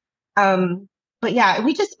 But yeah,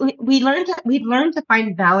 we've learned to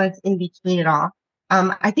find balance in between it all.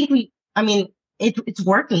 I think it's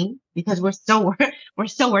working because we're still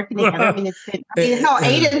working together. I mean,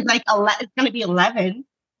 Aiden's like it's going to be 11.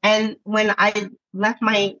 And when I left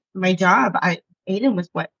my job, Aiden was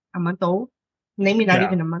a month old, maybe not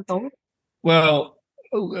even a month old. Well,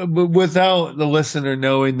 without the listener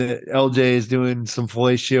knowing that LJ is doing some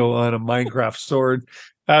fellatio on a Minecraft sword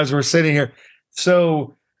as we're sitting here.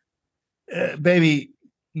 So, baby,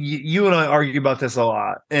 you and I argue about this a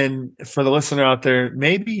lot. And for the listener out there,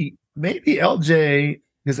 maybe LJ,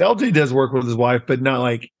 because LJ does work with his wife, but not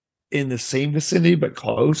like in the same vicinity, but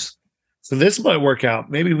close. So this might work out.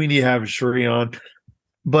 Maybe we need to have Sheree on.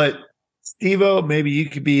 But Steve-O, maybe you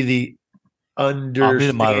could be the understanding. I'll be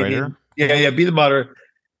the moderator. Yeah, be the moderator.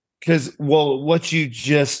 Because, what you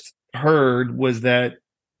just heard was that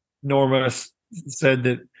Norma said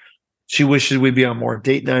that she wishes we'd be on more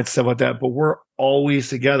date nights, stuff like that. But we're always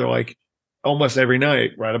together, like almost every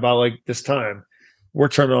night, right about like this time. We're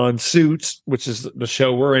turning on Suits, which is the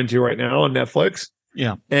show we're into right now on Netflix.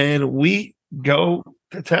 Yeah. And we go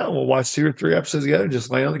to town. We'll watch 2 or 3 episodes together,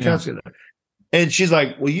 just lay on the couch together. And she's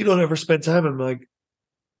like, well, you don't ever spend time. I'm like,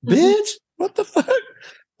 bitch, what the fuck?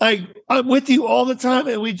 I'm with you all the time.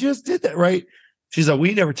 And we just did that, right? She's like, well,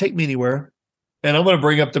 you never take me anywhere. And I'm going to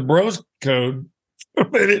bring up the bros code for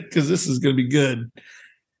a minute because this is going to be good.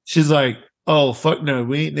 She's like, oh, fuck no.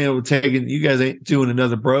 We ain't able to take it. You guys ain't doing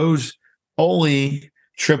another bros only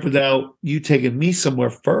trip without you taking me somewhere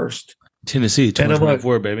first. Tennessee,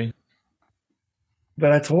 2024, like, baby.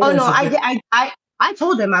 But I told him. Oh, no, I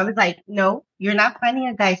told him, I was like, no, you're not planning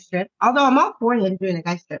a guy trip. Although I'm all for him doing a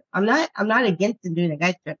guy trip. I'm not against him doing a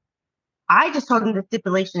guy trip. I just told him the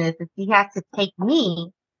stipulation is if he has to take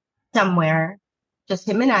me somewhere, just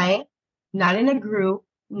him and I, not in a group,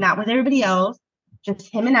 not with everybody else, just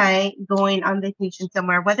him and I going on vacation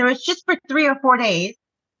somewhere, whether it's just for 3 or 4 days,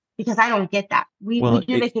 because I don't get that. We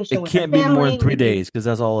do vacation with our family. It can't be more than 3 days because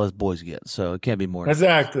that's all us boys get. So it can't be more.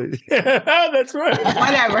 Exactly. That's right.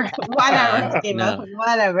 Whatever, No.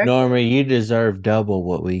 whatever. Norma, you deserve double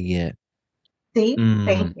what we get. See?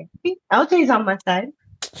 Thank you. See? LJ's on my side.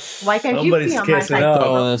 Why can't you be on my side?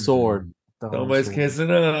 Throwing a sword. Somebody's kissing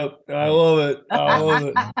up. I love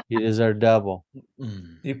it. You deserve double.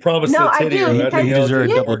 You promised no, a titty. I do. He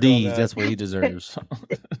deserves double D's. That's what he deserves.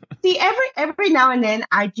 See, every now and then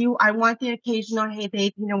I want the occasional, hey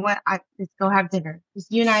babe, you know what? Let's go have dinner.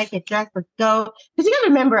 Just you and I get dressed. Let's go. Because you got to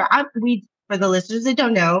remember, for the listeners that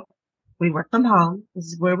don't know, we work from home. This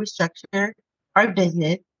is where we structure our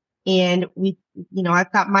business. And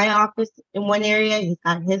I've got my office in one area. He's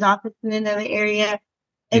got his office in another area.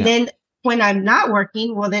 And then when I'm not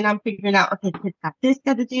working, well, then I'm figuring out, okay, the kids got this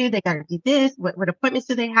got to do. They got to do this. What appointments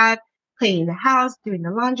do they have? Cleaning the house, doing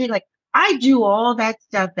the laundry. Like I do all that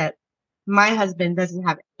stuff that my husband doesn't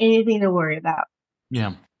have anything to worry about.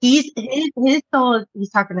 Yeah. His soul is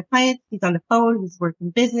he's talking to clients. He's on the phone. He's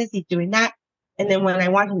working business. He's doing that. And then when I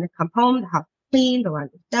want him to come home, the house is clean, the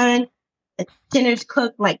laundry's done, the dinner's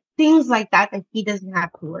cooked, like things like that he doesn't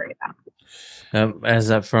have to worry about.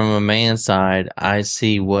 From a man's side, I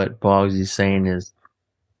see what Boggsy's saying is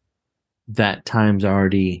that time's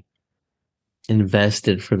already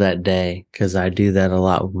invested for that day because I do that a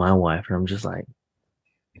lot with my wife, and I'm just like,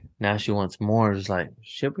 now she wants more. It's like,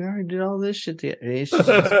 shit, we already did all this shit together. She's just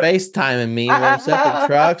FaceTiming me. We're in separate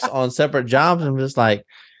trucks on separate jobs. I'm just like,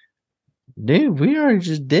 dude, we already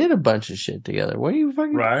just did a bunch of shit together. What are you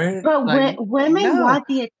fucking right? But like, women want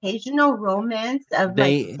the occasional romance of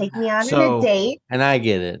take me out on a date. And I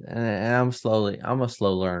get it. And I'm a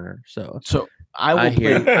slow learner. So I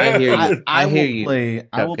hear you.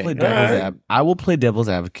 I will play devil's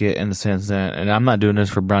advocate in the sense that, and I'm not doing this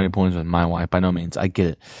for brownie points with my wife by no means. I get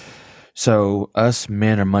it. So us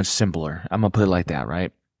men are much simpler. I'm gonna put it like that,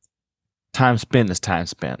 right? Time spent is time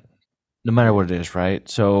spent. No matter what it is, right?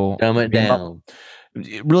 So dumb it down.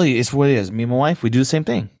 Really, it's what it is. Me and my wife, we do the same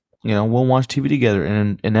thing. We'll watch TV together,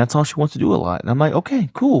 and that's all she wants to do a lot. And I'm like, okay,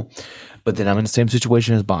 cool. But then I'm in the same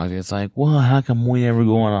situation as Boggsy. It's like, well, how come we never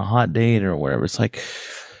go on a hot date or whatever? It's like,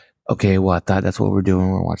 okay, well, I thought that's what we're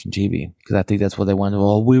doing. We're watching TV because I think that's what they wanted.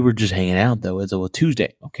 Well, we were just hanging out though. It's a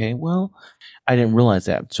Tuesday. Okay, well, I didn't realize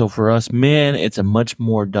that. So for us men, it's a much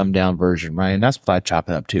more dumbed down version, right? And that's what I chop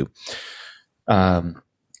it up to.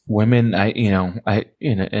 Women,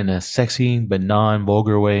 in a sexy but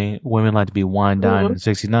non-vulgar way, women like to be wine dined and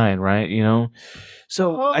 69, right?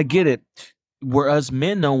 So I get it. Whereas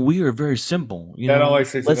men, though, we are very simple.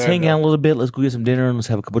 Let's hang out a little bit. Let's go get some dinner and let's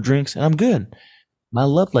have a couple drinks, and I'm good. My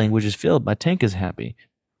love language is filled. My tank is happy.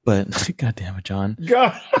 But God damn it, John.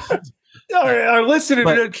 God. Our listener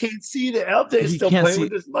can't see the update. He's still playing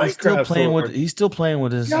with his Minecraft sword. He's still playing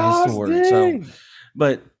with his sword.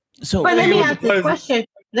 But let me ask this question.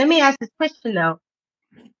 Let me ask this question though.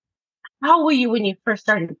 How were you when you first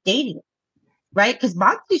started dating? Right? Because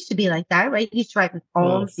Boggs used to be like that, right? He used to write his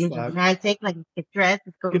poems, he was romantic, like you get dressed,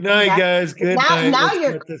 let's go. Good night, guys. Good night. Now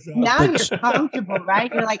you're comfortable, right?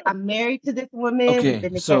 You're like, I'm married to this woman.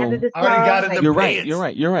 Okay, so I already got it. You're right.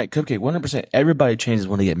 CupCake, 100%. Everybody changes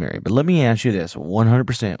when they get married. But let me ask you this,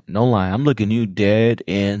 100%, no lie. I'm looking you dead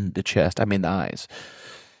in the chest. I mean the eyes.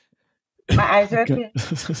 My eyes are open.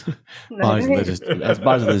 That's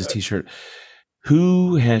Boggsy Liz's t-shirt.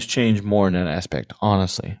 Who has changed more in that aspect?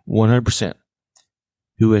 Honestly, 100%.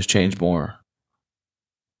 Who has changed more?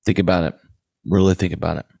 Think about it. Really think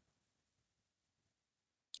about it.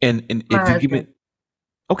 And if you give me,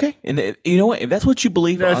 okay, and you know what? If that's what you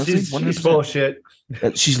believe, honestly, she's bullshit.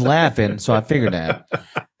 She's laughing, so I figured that.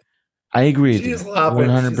 I agree with you.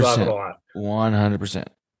 100%. 100%.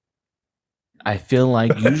 I feel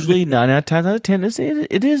like usually 9 times out of 10,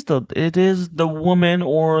 it is the woman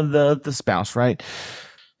or the spouse, right?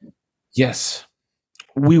 Yes.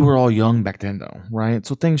 We were all young back then, though, right?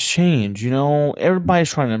 So things change,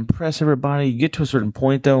 Everybody's trying to impress everybody. You get to a certain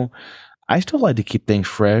point, though. I still like to keep things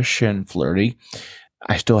fresh and flirty.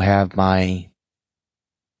 I still have my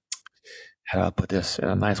how do I put this in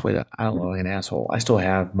a nice way? I don't look like an asshole. I still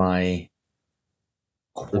have my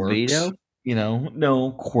quirks. Libido?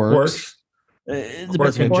 No quirks. It's the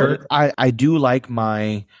best way to put it. I do like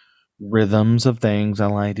my rhythms of things. I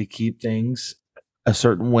like to keep things a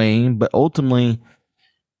certain way, but ultimately,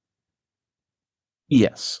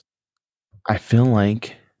 yes, I feel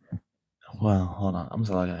like. Well, hold on. I'm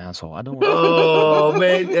sounding like an asshole. I don't. Oh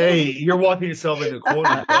man, hey, you're walking yourself in the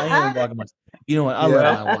corner. I am walking myself. You know what? I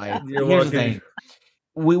love my wife. Here's the thing.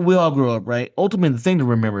 We all grew up, right? Ultimately, the thing to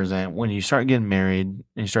remember is that when you start getting married and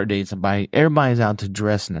you start dating somebody, everybody's out to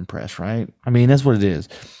dress and impress, right? I mean, that's what it is.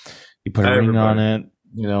 You put a ring on it,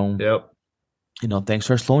 Yep. Things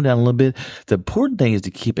start slowing down a little bit. The important thing is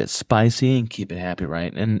to keep it spicy and keep it happy,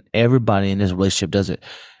 right? And everybody in this relationship does it.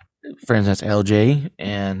 For instance, LJ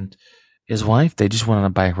and his wife, they just went on a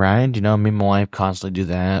bike ride. Me and my wife constantly do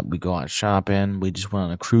that. We go out shopping. We just went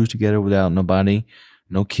on a cruise together without nobody,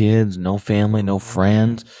 no kids, no family, no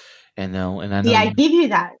friends. And I know. Yeah, I give you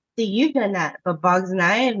that. See, you've done that, but Boggs and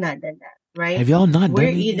I have not done that, right? Have y'all not done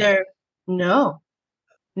it? No,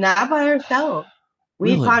 not by ourselves.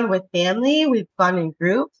 We've gone with family. We've gone in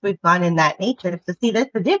groups. We've gone in that nature. So see, that's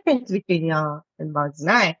the difference between y'all and Boggs and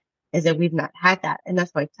I, is that we've not had that. And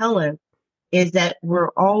that's why I tell him is that we're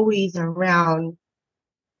always around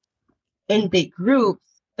in big groups,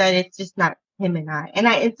 that it's just not him and I.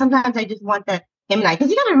 And sometimes I just want that him and I, because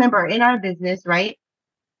you got to remember in our business, right?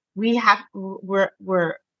 We're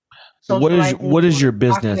what is your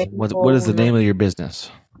business? What is the name of your business?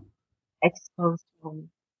 Exposed Home.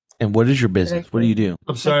 And what is your business? What do you do?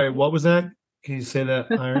 I'm sorry, what was that? Can you say that,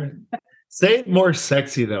 Iron? Say it more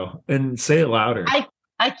sexy though, and say it louder.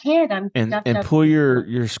 I can't. And pull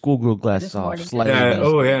your schoolgirl glasses off.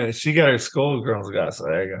 Yeah, she got her schoolgirl glasses.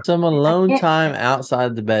 There you go. Some alone time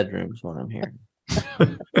outside the bedroom is what I'm hearing.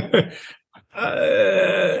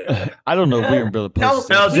 I don't know if we can really post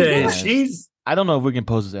this. LJ, I don't know if we can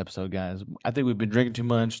post this episode, guys. I think we've been drinking too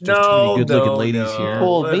much. There's too many good-looking ladies here.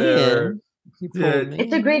 Pull me in.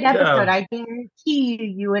 It's a great episode. Yeah. I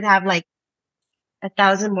guarantee you would have like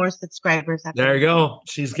 1,000 more subscribers. There you go.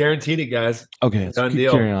 She's guaranteed it, guys. Okay, so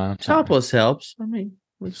keep carrying on. Topless helps. I mean,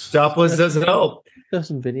 topless doesn't help. Got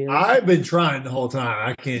some videos. I've been trying the whole time.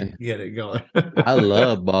 I can't get it going. I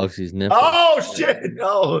love Boggsy's nipples. Oh shit!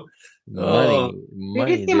 No, money. You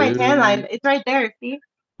can see my tan line. It's right there. See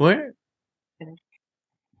where?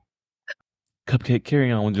 CupCake,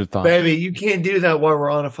 carry on with your thoughts. Baby, you can't do that while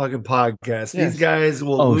we're on a fucking podcast. Yes. These guys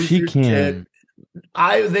will lose she can. Shit.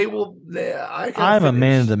 I'm a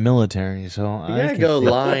man of the military, so I can go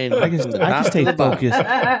line. I can stay focused.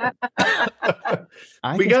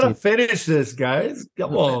 We gotta finish this, guys.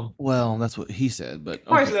 Come on. Well, that's what he said, but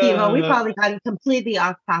poor Steve. We probably got completely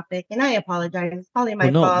off topic, and I apologize. It's probably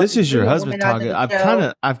my fault. This is your husband talking.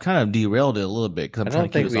 I've kind of derailed it a little bit because I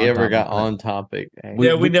don't think we ever got on topic. We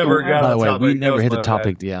never got. By the way, we never hit the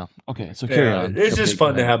topic. Yeah. Okay, so carry on. It's just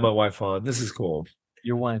fun to have my wife on. This is cool.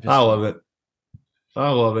 Your wife. I love it. I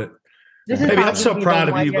love it. Baby, I'm so proud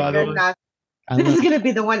of you, by the way. This is going to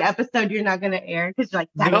be the one episode you're not going to air because you're like,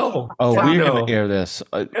 no. Oh, we're going to air this.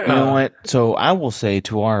 You know what? So I will say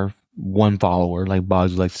to our one follower, like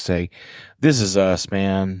Boggs would like to say, this is us,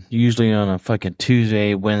 man. Usually on a fucking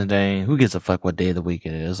Tuesday, Wednesday. Who gives a fuck what day of the week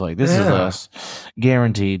it is? Like, this is us.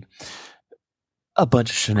 Guaranteed. A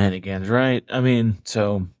bunch of shenanigans, right? I mean,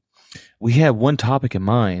 so we have one topic in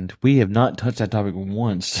mind. We have not touched that topic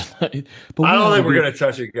once tonight. But I don't think we're going to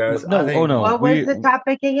touch it, guys. No. What was the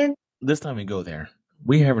topic again? This time we go there.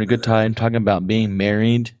 We're having a good time talking about being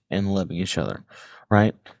married and loving each other,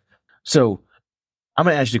 right? So I'm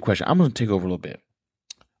going to ask you a question. I'm going to take over a little bit.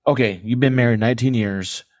 Okay, you've been married 19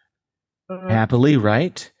 years happily,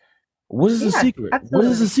 right? What is the secret? Absolutely.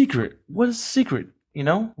 What is the secret? What is the secret?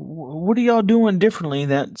 What are y'all doing differently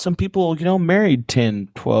that some people, married 10,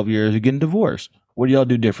 12 years are getting divorced? What do y'all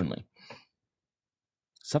do differently?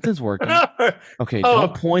 Something's working. Okay,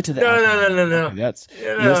 don't point to that. No. Okay, that's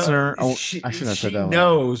listener. I shouldn't have said that. She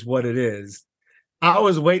knows what it is. I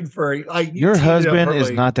was waiting for your husband is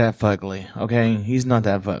not that fugly. Okay, he's not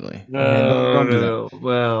that fugly. No, don't do that.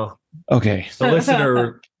 Well, okay. The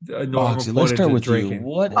listener. Boggsy, let's start with you.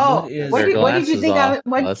 What did you think I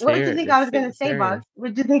was going to say, Boggs?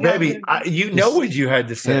 What did you think? Baby, you know what you had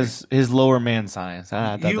to say. His lower man size.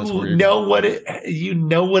 You know what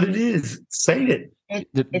it is. Say it.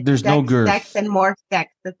 There's no girth. Sex and more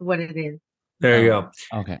sex. That's what it is. There you go.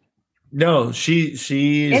 Okay. No, she is.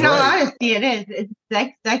 In all honesty, it is. It's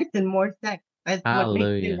sex, and more sex. That's what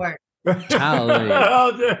makes it work.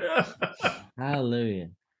 Hallelujah. Hallelujah.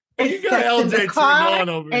 You got LJ turned on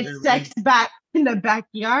over here. It's sex back in the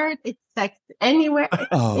backyard. It's sex anywhere.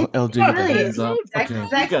 Oh, It's LJ, get the really hands up. sex, Okay,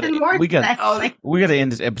 sex and more we got sex. to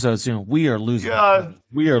end this episode soon. We are losing. God.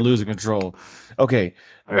 We are losing control. Okay,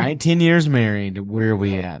 19 years married. Where are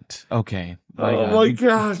we at? Okay. My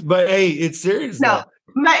gosh! But hey, it's serious. No,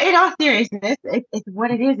 but in all seriousness, it's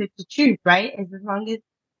what it is. It's the truth, right? As long as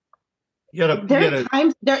there are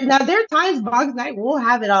times, Boggs and I will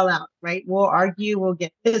have it all out, right? We'll argue, we'll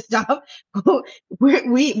get pissed off.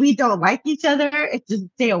 we don't like each other. It's just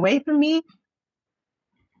stay away from me.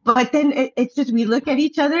 But then it's just we look at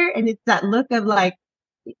each other and it's that look of like,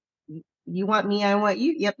 you want me, I want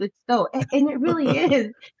you. Yep, let's go. And it really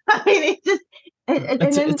is. I mean, it's just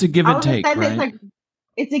it's a give and take, right? It's like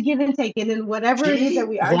it's a give and take, and then whatever it is that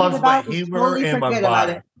we argue about, we totally forget about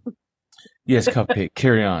it. Yes, CupCake,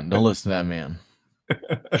 carry on. Don't listen to that man.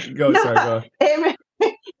 Go.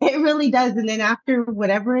 It really does. And then after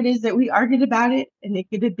whatever it is that we argued about it, and it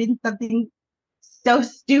could have been something so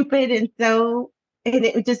stupid and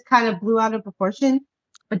it just kind of blew out of proportion.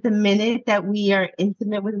 But the minute that we are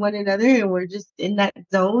intimate with one another and we're just in that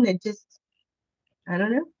zone, it just, I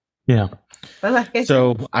don't know. Yeah. But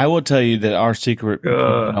so I will tell you that our secret with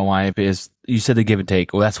my wife is, you said the give and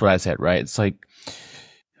take. Well, that's what I said, right? It's like,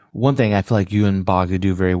 one thing I feel like you and Boggsy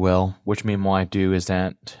do very well, which me and my wife do, is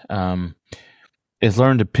that is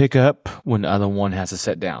learn to pick up when the other one has to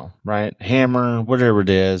sit down, right? Hammer, whatever it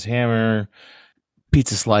is, hammer,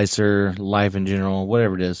 pizza slicer, life in general,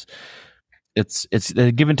 whatever it is. It's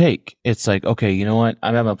a give and take. It's like, okay, you know what?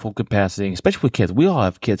 I'm at my full capacity, especially with kids. We all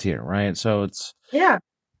have kids here, right? So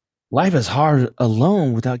life is hard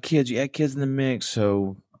alone without kids. You add kids in the mix,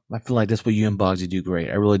 so I feel like that's what you and Boggsy do great.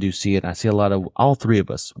 I really do see it. I see a lot of all three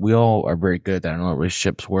of us. We all are very good at that in our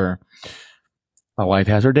relationships where my wife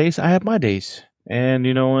has her days, I have my days. And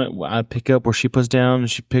you know what? I pick up where she puts down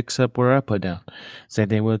and she picks up where I put down. Same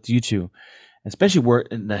thing with you two. Especially where,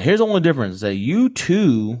 now here's the only difference that you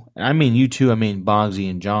two, I mean Boggsy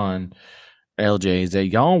and John, LJ, is that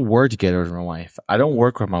y'all work together with my wife. I don't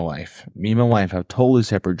work with my wife. Me and my wife have totally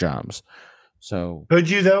separate jobs. So could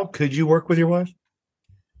you though? Could you work with your wife?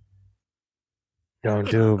 Don't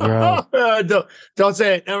do it, bro. Don't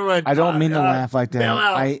say it. Never mind. I don't mean to laugh like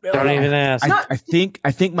that. Don't even ask. I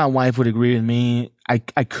think my wife would agree with me. I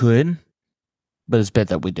could, but it's better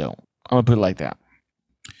that we don't. I'm gonna put it like that.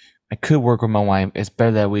 I could work with my wife. It's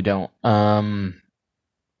better that we don't. I'm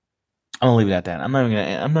gonna leave it at that. I'm not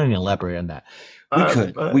even gonna elaborate on that.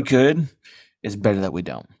 We could. It's better that we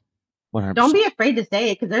don't. 100%. Don't be afraid to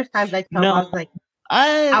say it, because there's times I tell Boggs, like,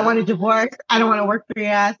 I want a divorce. I don't want to work for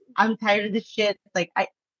your ass. I'm tired of this shit. It's like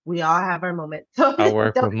we all have our moments. So I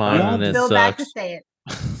work with mine, and it sucks. Back to say it.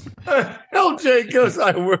 LJ goes,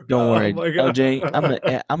 I work. Don't worry, LJ. I'm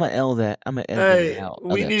gonna L that. I'm gonna L that out.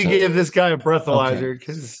 We need to give this guy a breathalyzer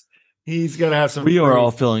because he's gonna have some. We are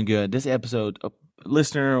all feeling good. This episode,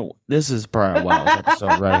 listener, this is probably a wild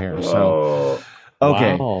episode right here. So,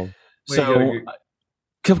 okay, so.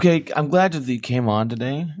 CupCake, I'm glad that you came on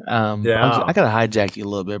today. I gotta hijack you a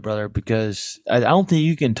little bit, brother, because I don't think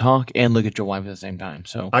you can talk and look at your wife at the same time.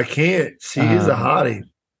 So I can't. She is a hottie.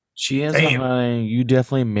 She is a hottie. You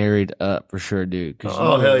definitely married up for sure, dude.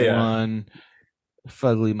 Oh hell yeah! One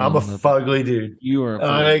fugly. I'm a fugly dude. You are.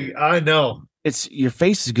 I know. It's your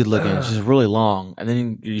face is good looking. It's just really long, and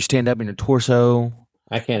then you stand up in your torso.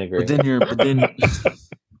 I can't agree. But then.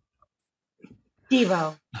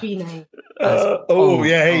 Devo, be nice.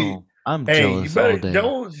 I'm jealous. You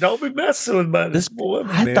better don't be messing with my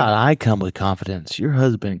woman. I thought I come with confidence. Your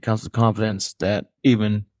husband comes with confidence that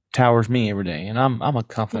even towers me every day, and I'm a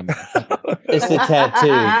confident man. It's the tattoo.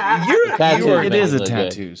 It is a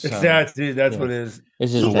tattoo. So. It's tattoo. That's what it is.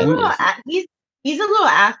 It's just he's a little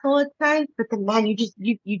asshole at times, but the man, you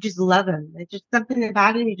just love him. There's just something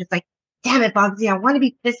about him. You're just like, damn it, Boggsy, I want to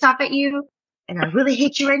be pissed off at you, and I really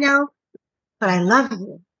hate you right now. But I love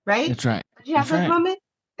you, right? That's right. Did you have those moments?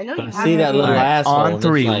 I know you have. See that little asshole. On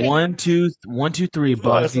three. Like, 1, 2, 1, 2, 3,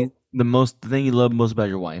 Boggsy. The thing you love most about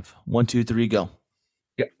your wife. 1, 2, 3, go.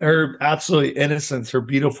 Yeah, her absolutely innocence, her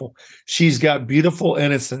beautiful. She's got beautiful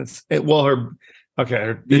innocence. Her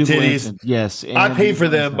titties. Innocence, yes. I pay for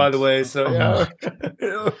them, by the way. So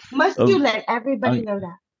Must you let everybody know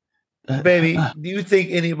that? Baby, do you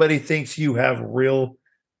think anybody thinks you have real?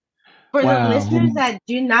 For the listeners that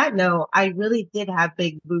do not know, I really did have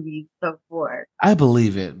big boobies before. I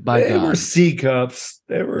believe it. They were C cups.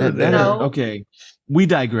 They were there. Okay. We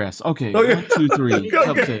digress. Okay. 1, 2, 3.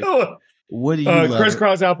 Okay. What do you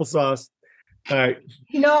crisscross applesauce. All right.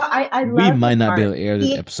 You know, I love we might not be able to air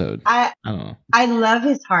this episode. I don't know. I love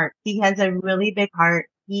his heart. He has a really big heart.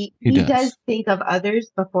 He does think of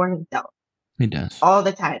others before himself. He does. All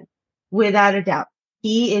the time. without a doubt.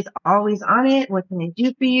 He is always on it. What can I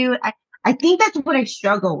do for you? I think that's what I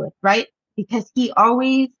struggle with, right? Because he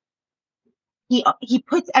always he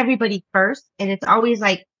puts everybody first, and it's always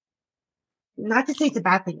like, not to say it's a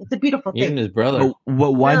bad thing. It's a beautiful thing. Even his brother.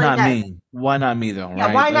 But why not me? Why not me though? Yeah,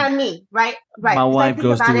 right? why not me? Right. My wife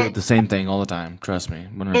goes through the same thing all the time. Trust me.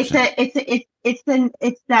 100%.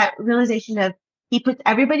 It's that realization of he puts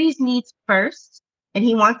everybody's needs first, and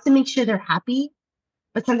he wants to make sure they're happy.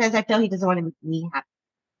 But sometimes I feel he doesn't want to make me happy.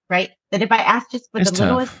 Right? That if I ask just for the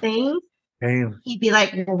littlest things, he'd be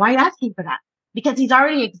like, well, why are you asking for that? Because he's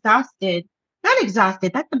already exhausted. Not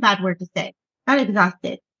exhausted. That's a bad word to say. Not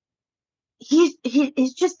exhausted. He's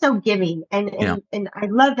just so giving, and I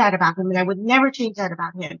love that about him, and I would never change that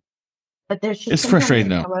about him. But there's just it's frustrating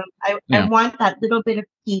though. I want that little bit of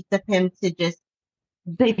piece of him to just,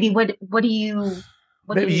 baby, what do you?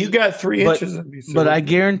 Maybe you got 3 inches of me. But I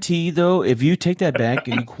guarantee though, if you take that back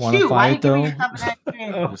and you quantify it though,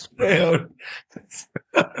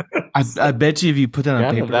 I bet you if you put that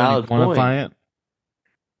on paper and you quantify it,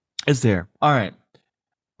 it's there. All right,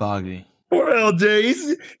 Boggsy. Poor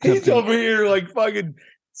LJ. He's over here like fucking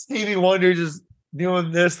Stevie Wonder, just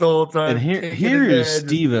doing this the whole time. And here is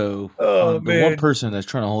Steve-O, the one person that's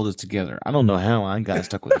trying to hold us together. I don't know how I got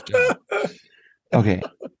stuck with this job. Okay.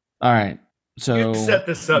 All right. So, set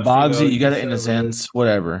this up, Boggsy, you got the innocence,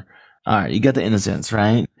 whatever. All right. You got the innocence,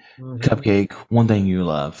 right? Mm-hmm. CupCake, one thing you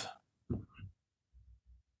love.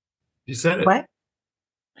 You said it. What?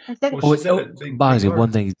 I said it. Boggsy,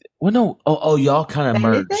 one thing. Well, no. Oh, y'all kind of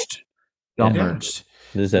merged. Y'all merged.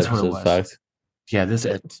 This episode sucks. Yeah, this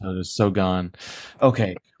episode is so gone.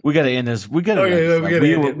 Okay, we got to end this. We got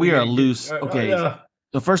to. We are loose. Okay.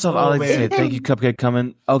 So first off, I'd like to say thank you, CupCake,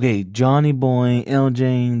 coming. Okay, Johnny Boy,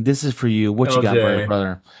 LJ, this is for you. What you got,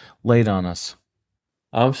 brother? Lay it on us.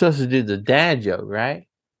 I'm supposed to do the dad joke, right?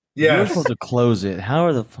 Yeah. You're supposed to close it. How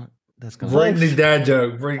are the that's going to bring the dad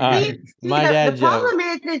joke? My dad joke. The problem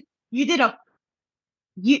is that you did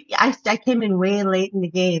I came in way late in the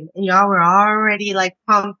game, and y'all were already like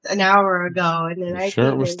pumped an hour ago, and then I came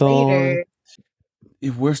in later.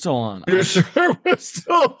 If we're still on, you're sure we're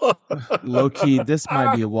still on. Low key, this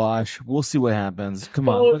might be a wash. We'll see what happens. Come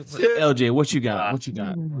on, LJ, what you got? What you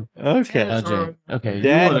got? Okay, LJ. Okay,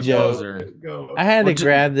 dad joke. I had to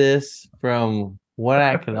grab this from what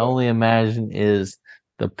I can only imagine is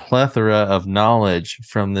the plethora of knowledge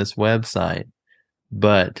from this website,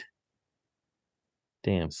 but.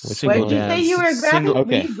 Damn. What did you say you were grabbing?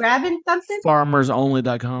 Were you grabbing something?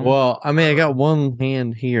 Farmersonly.com. Well, I mean, I got one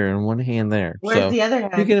hand here and one hand there. Where's the other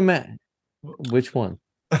hand? You can imagine. Which one?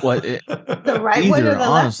 What? The right one or the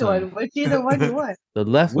left one? Which either one you want? The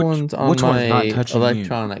left one's on my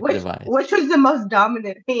electronic device. Which was the most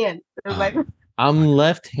dominant hand? I'm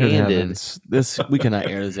left-handed. We cannot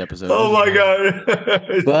air this episode. Oh my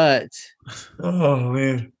god! But oh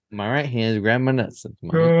man. My right hand is grabbing my nuts.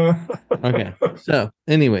 Okay. So,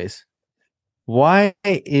 anyways, why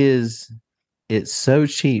is it so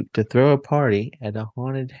cheap to throw a party at a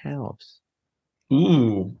haunted house?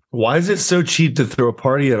 Ooh, why is it so cheap to throw a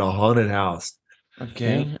party at a haunted house?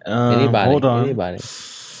 Okay. Hold on. Anybody.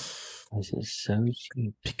 Why is it so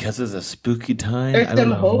cheap? Because it's a spooky time. There's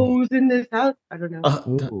some hoes in this house. I don't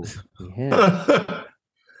know. Yeah.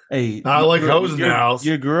 Hey, I like hoes in the house.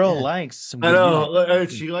 Your girl likes some. I know.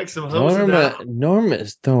 She likes some hoes in the house. Norma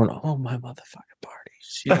is throwing all my motherfucking parties.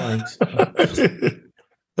 She likes.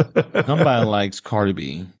 Somebody likes Cardi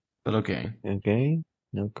B, but okay. Okay.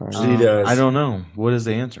 No Cardi. She does. I don't know. What is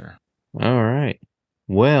the answer? All right.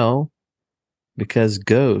 Well, because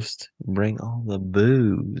ghosts bring all the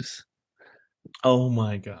booze. Oh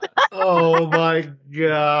my god. Oh my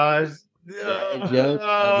gosh. Joke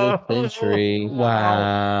of the century.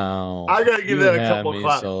 Wow. I gotta give that a couple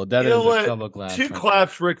claps. So that is a couple claps. 2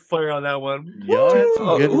 claps, Ric Flair, on that one. Y'all had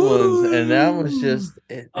some good ones, and that was just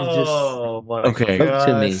my okay.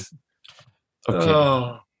 To me. Okay.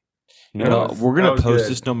 Oh. We're gonna post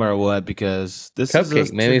this no matter what, because this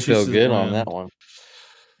CupCake made me feel good on that one.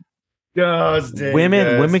 Gosh, dang,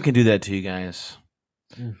 women can do that to you guys.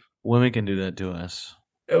 Women can do that to us.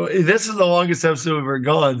 This is the longest episode we've ever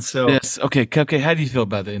gone. So yes, okay, CupCake, how do you feel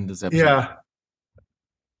about the end of this episode? Yeah.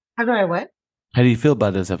 How do I what? How do you feel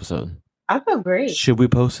about this episode? I feel great. Should we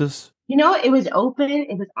post this? You know, it was open.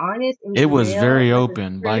 It was honest. It was very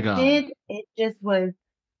open. By God, it just was.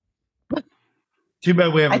 Too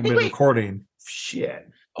bad we haven't been recording. Shit.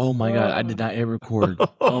 Oh my God, I did not ever record.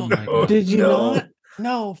 Oh my God, did you not?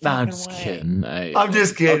 No, I'm just kidding. I'm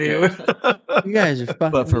just kidding. Okay. You guys are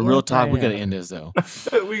fucking. But for real talk, we gotta end this though.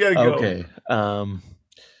 We gotta go. Okay.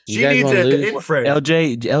 She needs an infrared.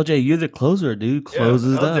 LJ, you're the closer, dude.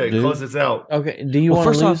 Closes it up, dude. Closes out. Okay. Do you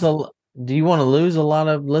want to lose a lot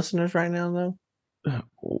of listeners right now, though?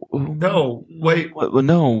 No, wait.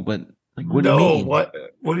 No, but like, what do you mean? What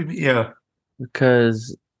do you mean? Yeah.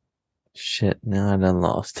 Because shit, now I done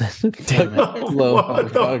lost it. Damn it.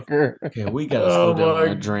 Motherfucker. Okay, we gotta slow down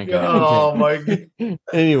on drink. Oh my god.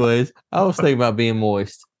 Anyways, I was thinking about being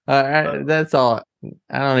moist. That's all.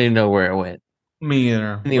 I don't even know where it went. Me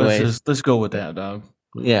either. Anyways, let's go with that, dog.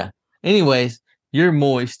 Yeah. Anyways, you're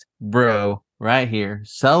moist, bro, right here,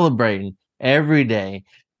 celebrating every day.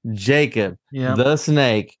 Jacob, the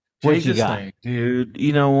snake. What you got? Snake, dude.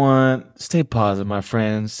 You know what? Stay positive, my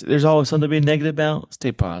friends. There's always something to be negative about.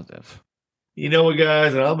 Stay positive. You know what,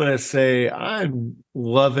 guys? And I'm going to say I'm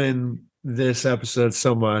loving this episode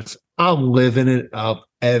so much. I'm living it up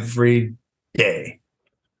every day.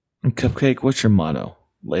 And CupCake, what's your motto?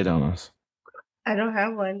 Lay it on us. I don't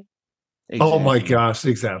have one. Exactly. Oh my gosh,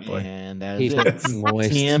 exactly. And that's it.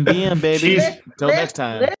 TMBM, baby. Until next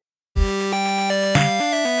time.